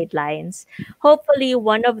new guidelines, hopefully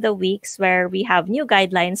one of the weeks where we have new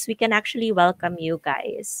guidelines, we can actually welcome you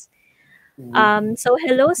guys. So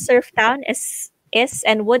Hello Surftown is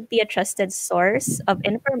and would be a trusted source of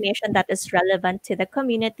information that is relevant to the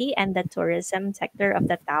community and the tourism sector of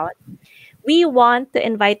the town. We want to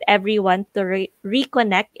invite everyone to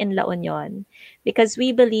reconnect in La Union because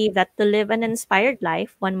we believe that to live an inspired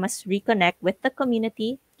life, one must reconnect with the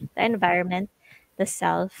community, the environment, the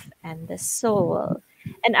self, and the soul.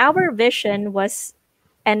 And our vision was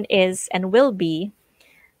and is and will be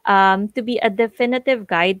to be a definitive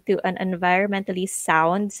guide to an environmentally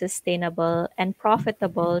sound, sustainable, and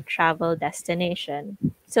profitable travel destination.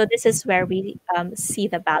 So, this is where we see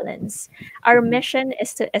the balance. Our mission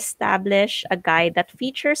is to establish a guide that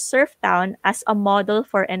features Surftown as a model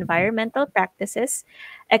for environmental practices,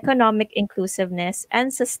 economic inclusiveness,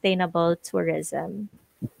 and sustainable tourism.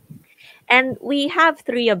 And we have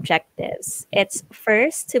three objectives. It's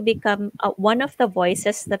first to become one of the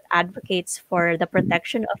voices that advocates for the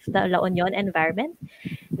protection of the La Union environment,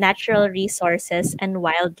 natural resources, and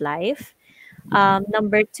wildlife.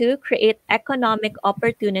 Number two, create economic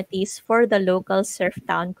opportunities for the local surf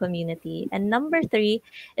town community. And number three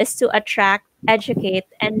is to attract, educate,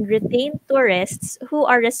 and retain tourists who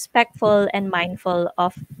are respectful and mindful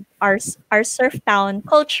of our surf town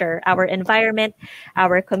culture, our environment,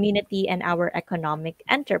 our community, and our economic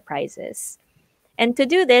enterprises. And to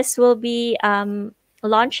do this, we'll be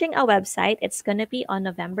launching a website. It's going to be on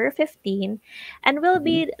November 15, and we'll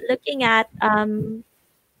be looking at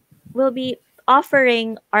we'll be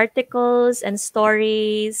offering articles and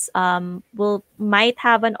stories. We'll might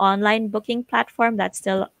have an online booking platform that's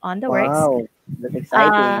still on the works. Wow, that's Uh,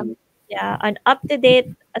 exciting. yeah, an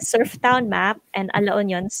up-to-date Surftown map and a La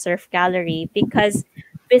Union Surf Gallery because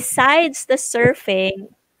besides the surfing,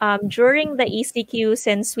 during the ECQ,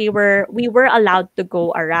 since we were allowed to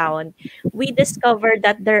go around, we discovered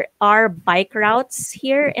that there are bike routes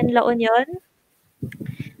here in La Union.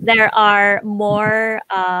 There are more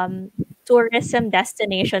tourism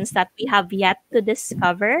destinations that we have yet to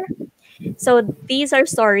discover. So these are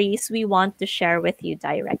stories we want to share with you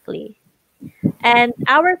directly. And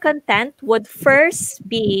our content would first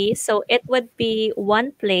be, so it would be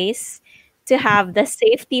one place to have the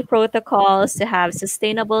safety protocols, to have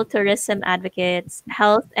sustainable tourism advocates,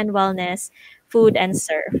 health and wellness, food and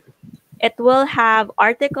surf. It will have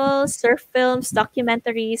articles, surf films,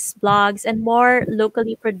 documentaries, blogs, and more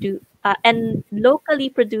locally produced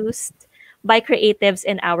by creatives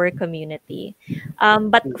in our community.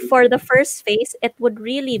 But for the first phase, it would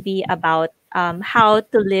really be about how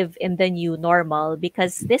to live in the new normal,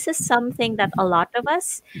 because this is something that a lot of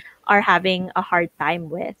us are having a hard time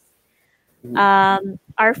with.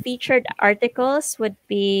 Our featured articles would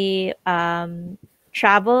be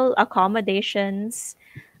travel, accommodations,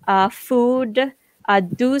 food,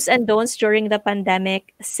 do's and don'ts during the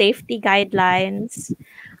pandemic, safety guidelines.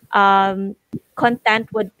 Um,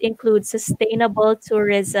 Content would include sustainable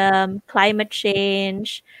tourism, climate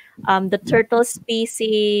change, the turtle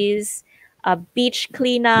species, beach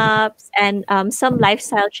cleanups, and some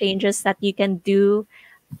lifestyle changes that you can do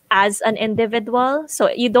as an individual. So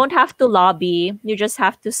you don't have to lobby, you just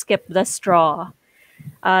have to skip the straw.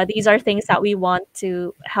 These are things that we want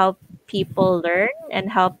to help people learn and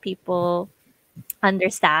help people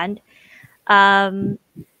understand. Um,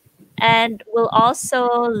 and we'll also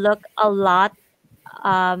look a lot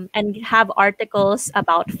and have articles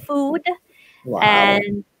about food. Wow.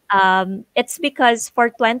 And it's because for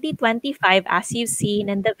 2025, as you've seen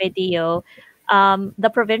in the video, the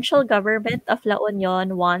provincial government of La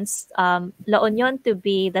Union wants La Union to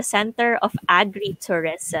be the center of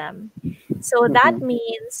agri-tourism. So that Mhm.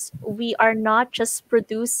 means we are not just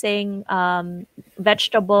producing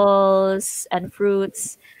vegetables and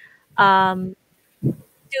fruits um,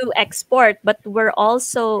 to export, but we're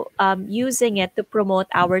also using it to promote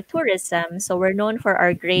our tourism. So we're known for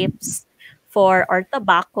our grapes, for our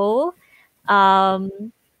tobacco, um,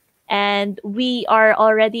 and we are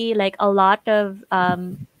already like a lot of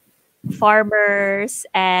farmers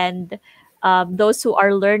and those who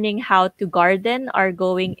are learning how to garden are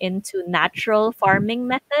going into natural farming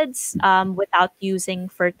methods without using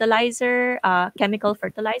chemical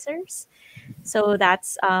fertilizers. So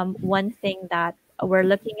that's one thing that we're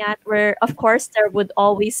looking at. Where, of course, there would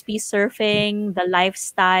always be surfing, the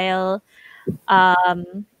lifestyle,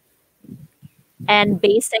 um, and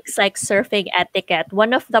basics like surfing etiquette.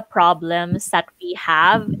 One of the problems that we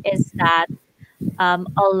have is that a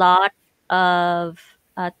lot of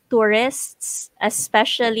tourists,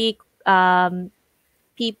 especially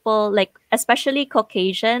people like especially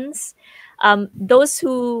Caucasians, those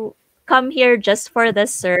who come here just for the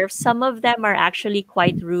surf, some of them are actually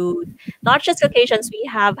quite rude. Not just Caucasians, we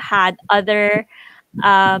have had other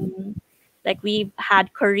um, like we've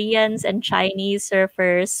had Koreans and Chinese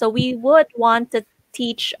surfers. So we would want to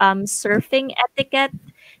teach surfing etiquette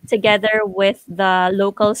together with the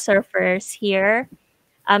local surfers here,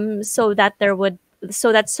 so that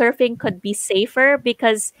surfing could be safer,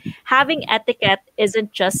 because having etiquette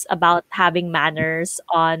isn't just about having manners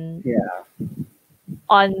Yeah.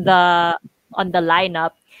 on the on the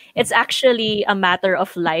lineup. It's actually a matter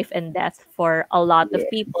of life and death for a lot of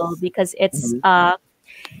people, Yes. because Mhm.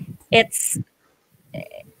 it's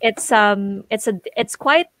it's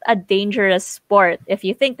quite a dangerous sport if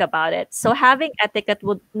you think about it. So having etiquette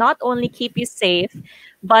would not only keep you safe,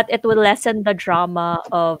 but it will lessen the drama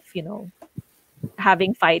of,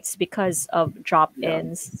 having fights because of Yeah.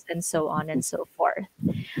 drop-ins and so on and so forth.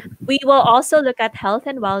 We will also look at health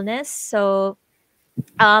and wellness. So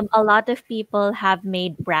a lot of people have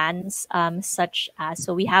made brands, such as,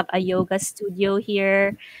 so we have a yoga studio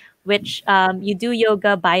here, which you do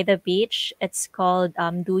yoga by the beach. It's called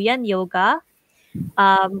Duyan Yoga.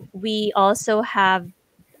 We also have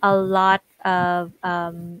a lot of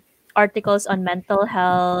articles on mental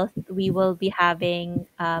health. We will be having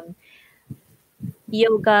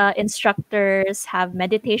yoga instructors have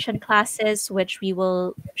meditation classes, which we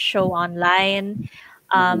will show online,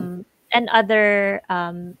 Mhm. and other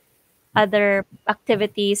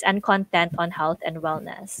activities and content on health and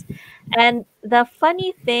wellness. And the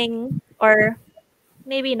funny thing, or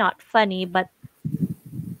maybe not funny, but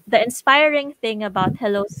the inspiring thing about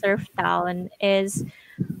Hello Surftown is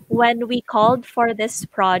when we called for this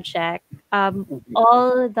project,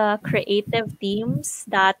 all the creative teams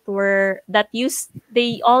that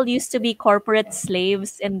all used to be corporate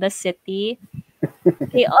slaves in the city.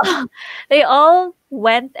 they all they all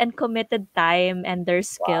went and committed time and their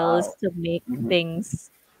skills Wow. to make Mhm.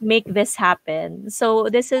 make this happen. So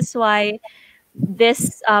this is why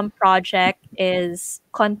this project is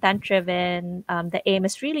content driven. The aim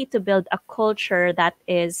is really to build a culture that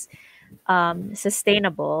is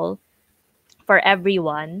sustainable for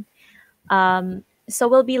everyone. So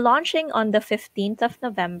we'll be launching on the 15th of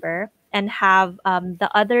November and have the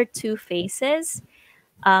other two phases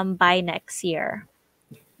by next year.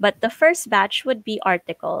 But the first batch would be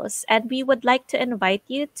articles, and we would like to invite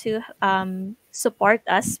you to support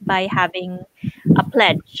us by having a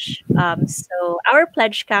pledge. So our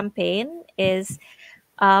pledge campaign is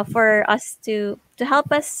for us to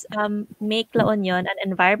help us make La Union an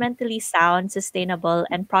environmentally sound, sustainable,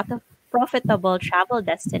 and profitable travel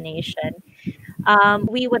destination.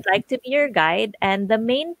 We would like to be your guide, and the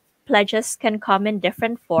main pledges can come in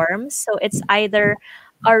different forms. So it's either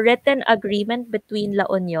a written agreement between La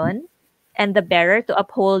Union and the bearer to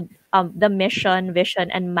uphold the mission,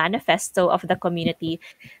 vision, and manifesto of the community.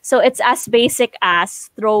 So it's as basic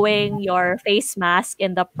as throwing your face mask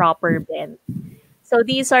in the proper bin. So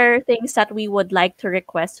these are things that we would like to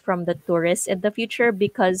request from the tourists in the future,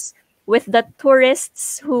 because with the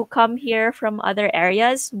tourists who come here from other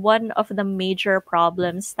areas, one of the major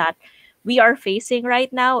problems that we are facing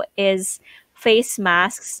right now is face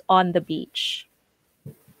masks on the beach.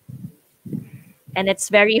 And it's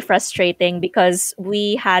very frustrating because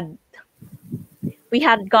we had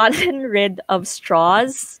gotten rid of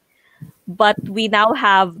straws, but we now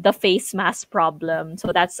have the face mask problem.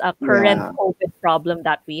 So that's a current Yeah. COVID problem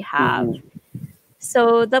that we have. Mhm.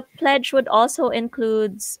 So the pledge would also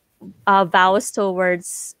include vows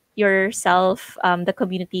towards yourself, the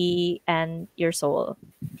community, and your soul.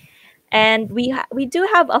 And we do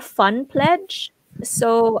have a fun pledge.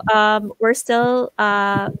 So we're still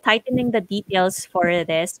tightening the details for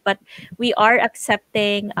this, but we are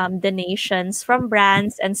accepting donations from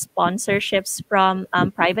brands and sponsorships from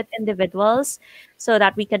private individuals, so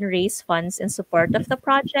that we can raise funds in support of the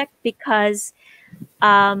project. Because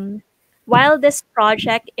um, while this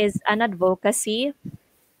project is an advocacy,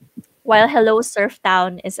 while Hello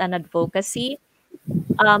Surftown is an advocacy,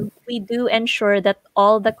 we do ensure that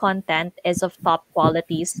all the content is of top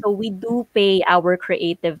quality. So we do pay our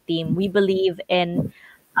creative team. We believe in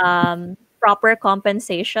proper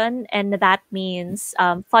compensation, and that means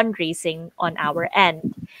fundraising on our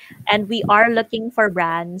end. And we are looking for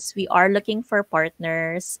brands, we are looking for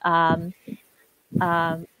partners.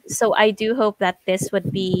 So I do hope that this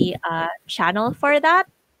would be a channel for that.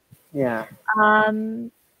 Yeah.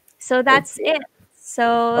 Um, so that's Okay. it. So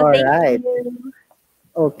All thank right. you.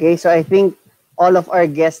 Okay, so I think all of our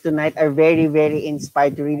guests tonight are very, very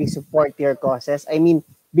inspired to really support your causes. I mean,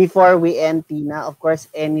 before we end, Tina, of course,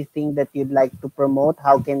 anything that you'd like to promote,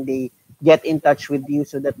 how can they get in touch with you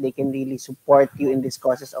so that they can really support you in this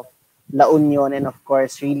causes of La Union, and of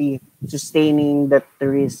course, really sustaining the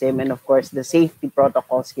tourism and of course the safety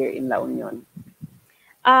protocols here in La Union?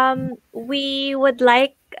 We would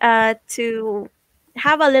like to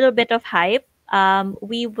have a little bit of hype.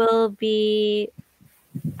 We will be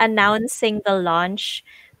announcing the launch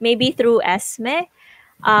maybe through ESME,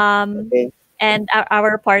 um, Okay. and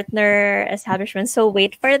our partner establishment. So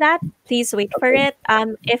wait for that. Please wait for Okay. it.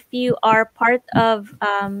 If you are part of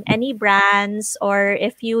any brands, or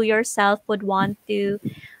if you yourself would want to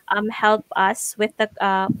help us with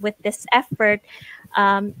this effort,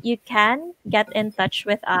 you can get in touch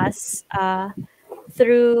with us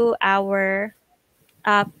through our.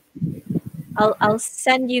 Uh, I'll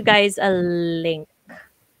send you guys a link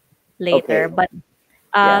later, Okay. but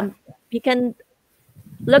Yeah. you can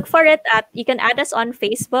look for it at. You can add us on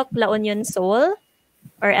Facebook, La Union Soul,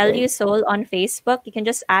 or Okay. LU Soul on Facebook. You can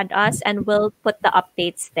just add us, and we'll put the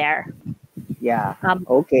updates there. Yeah. Um,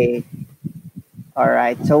 Okay. All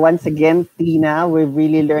right. So once again, Tina, we've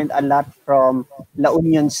really learned a lot from La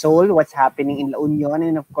Union Soul, what's happening in La Union,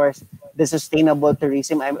 and of course, the sustainable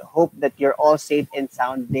tourism. I hope that you're all safe and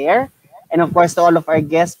sound there. And of course, to all of our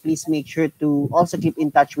guests, please make sure to also keep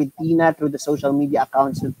in touch with Tina through the social media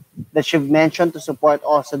accounts that she've mentioned to support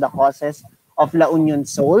also the causes of La Union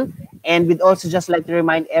Soul. And we'd also just like to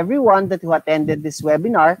remind everyone that who attended this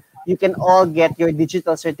webinar, you can all get your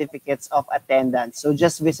digital certificates of attendance. So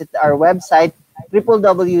just visit our website,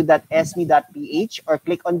 www.esme.ph, or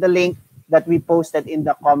click on the link that we posted in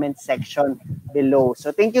the comment section below.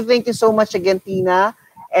 So thank you so much again, Tina.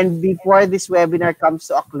 And before this webinar comes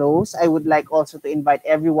to a close, I would like also to invite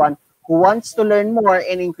everyone who wants to learn more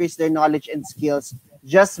and increase their knowledge and skills.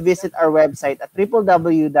 Just visit our website at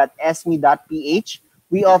www.esme.ph,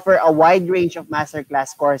 we offer a wide range of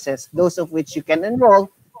masterclass courses, those of which you can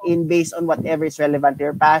enroll in based on whatever is relevant to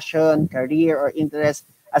your passion, career, or interest.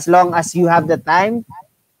 As long as you have the time,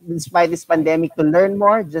 despite this pandemic, to learn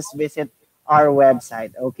more, just visit our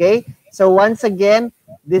website. Okay? So once again,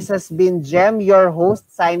 this has been Gem, your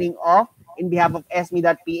host, signing off in behalf of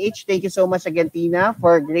ESME.ph. Thank you so much again, Tina,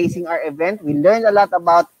 for gracing our event. We learned a lot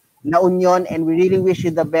about La Union, and we really wish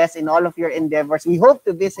you the best in all of your endeavors. We hope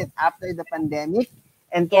to visit after the pandemic.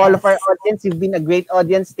 And to all of our audience, you've been a great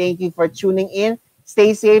audience. Thank you for tuning in.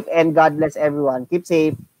 Stay safe and God bless everyone. Keep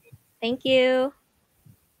safe. Thank you.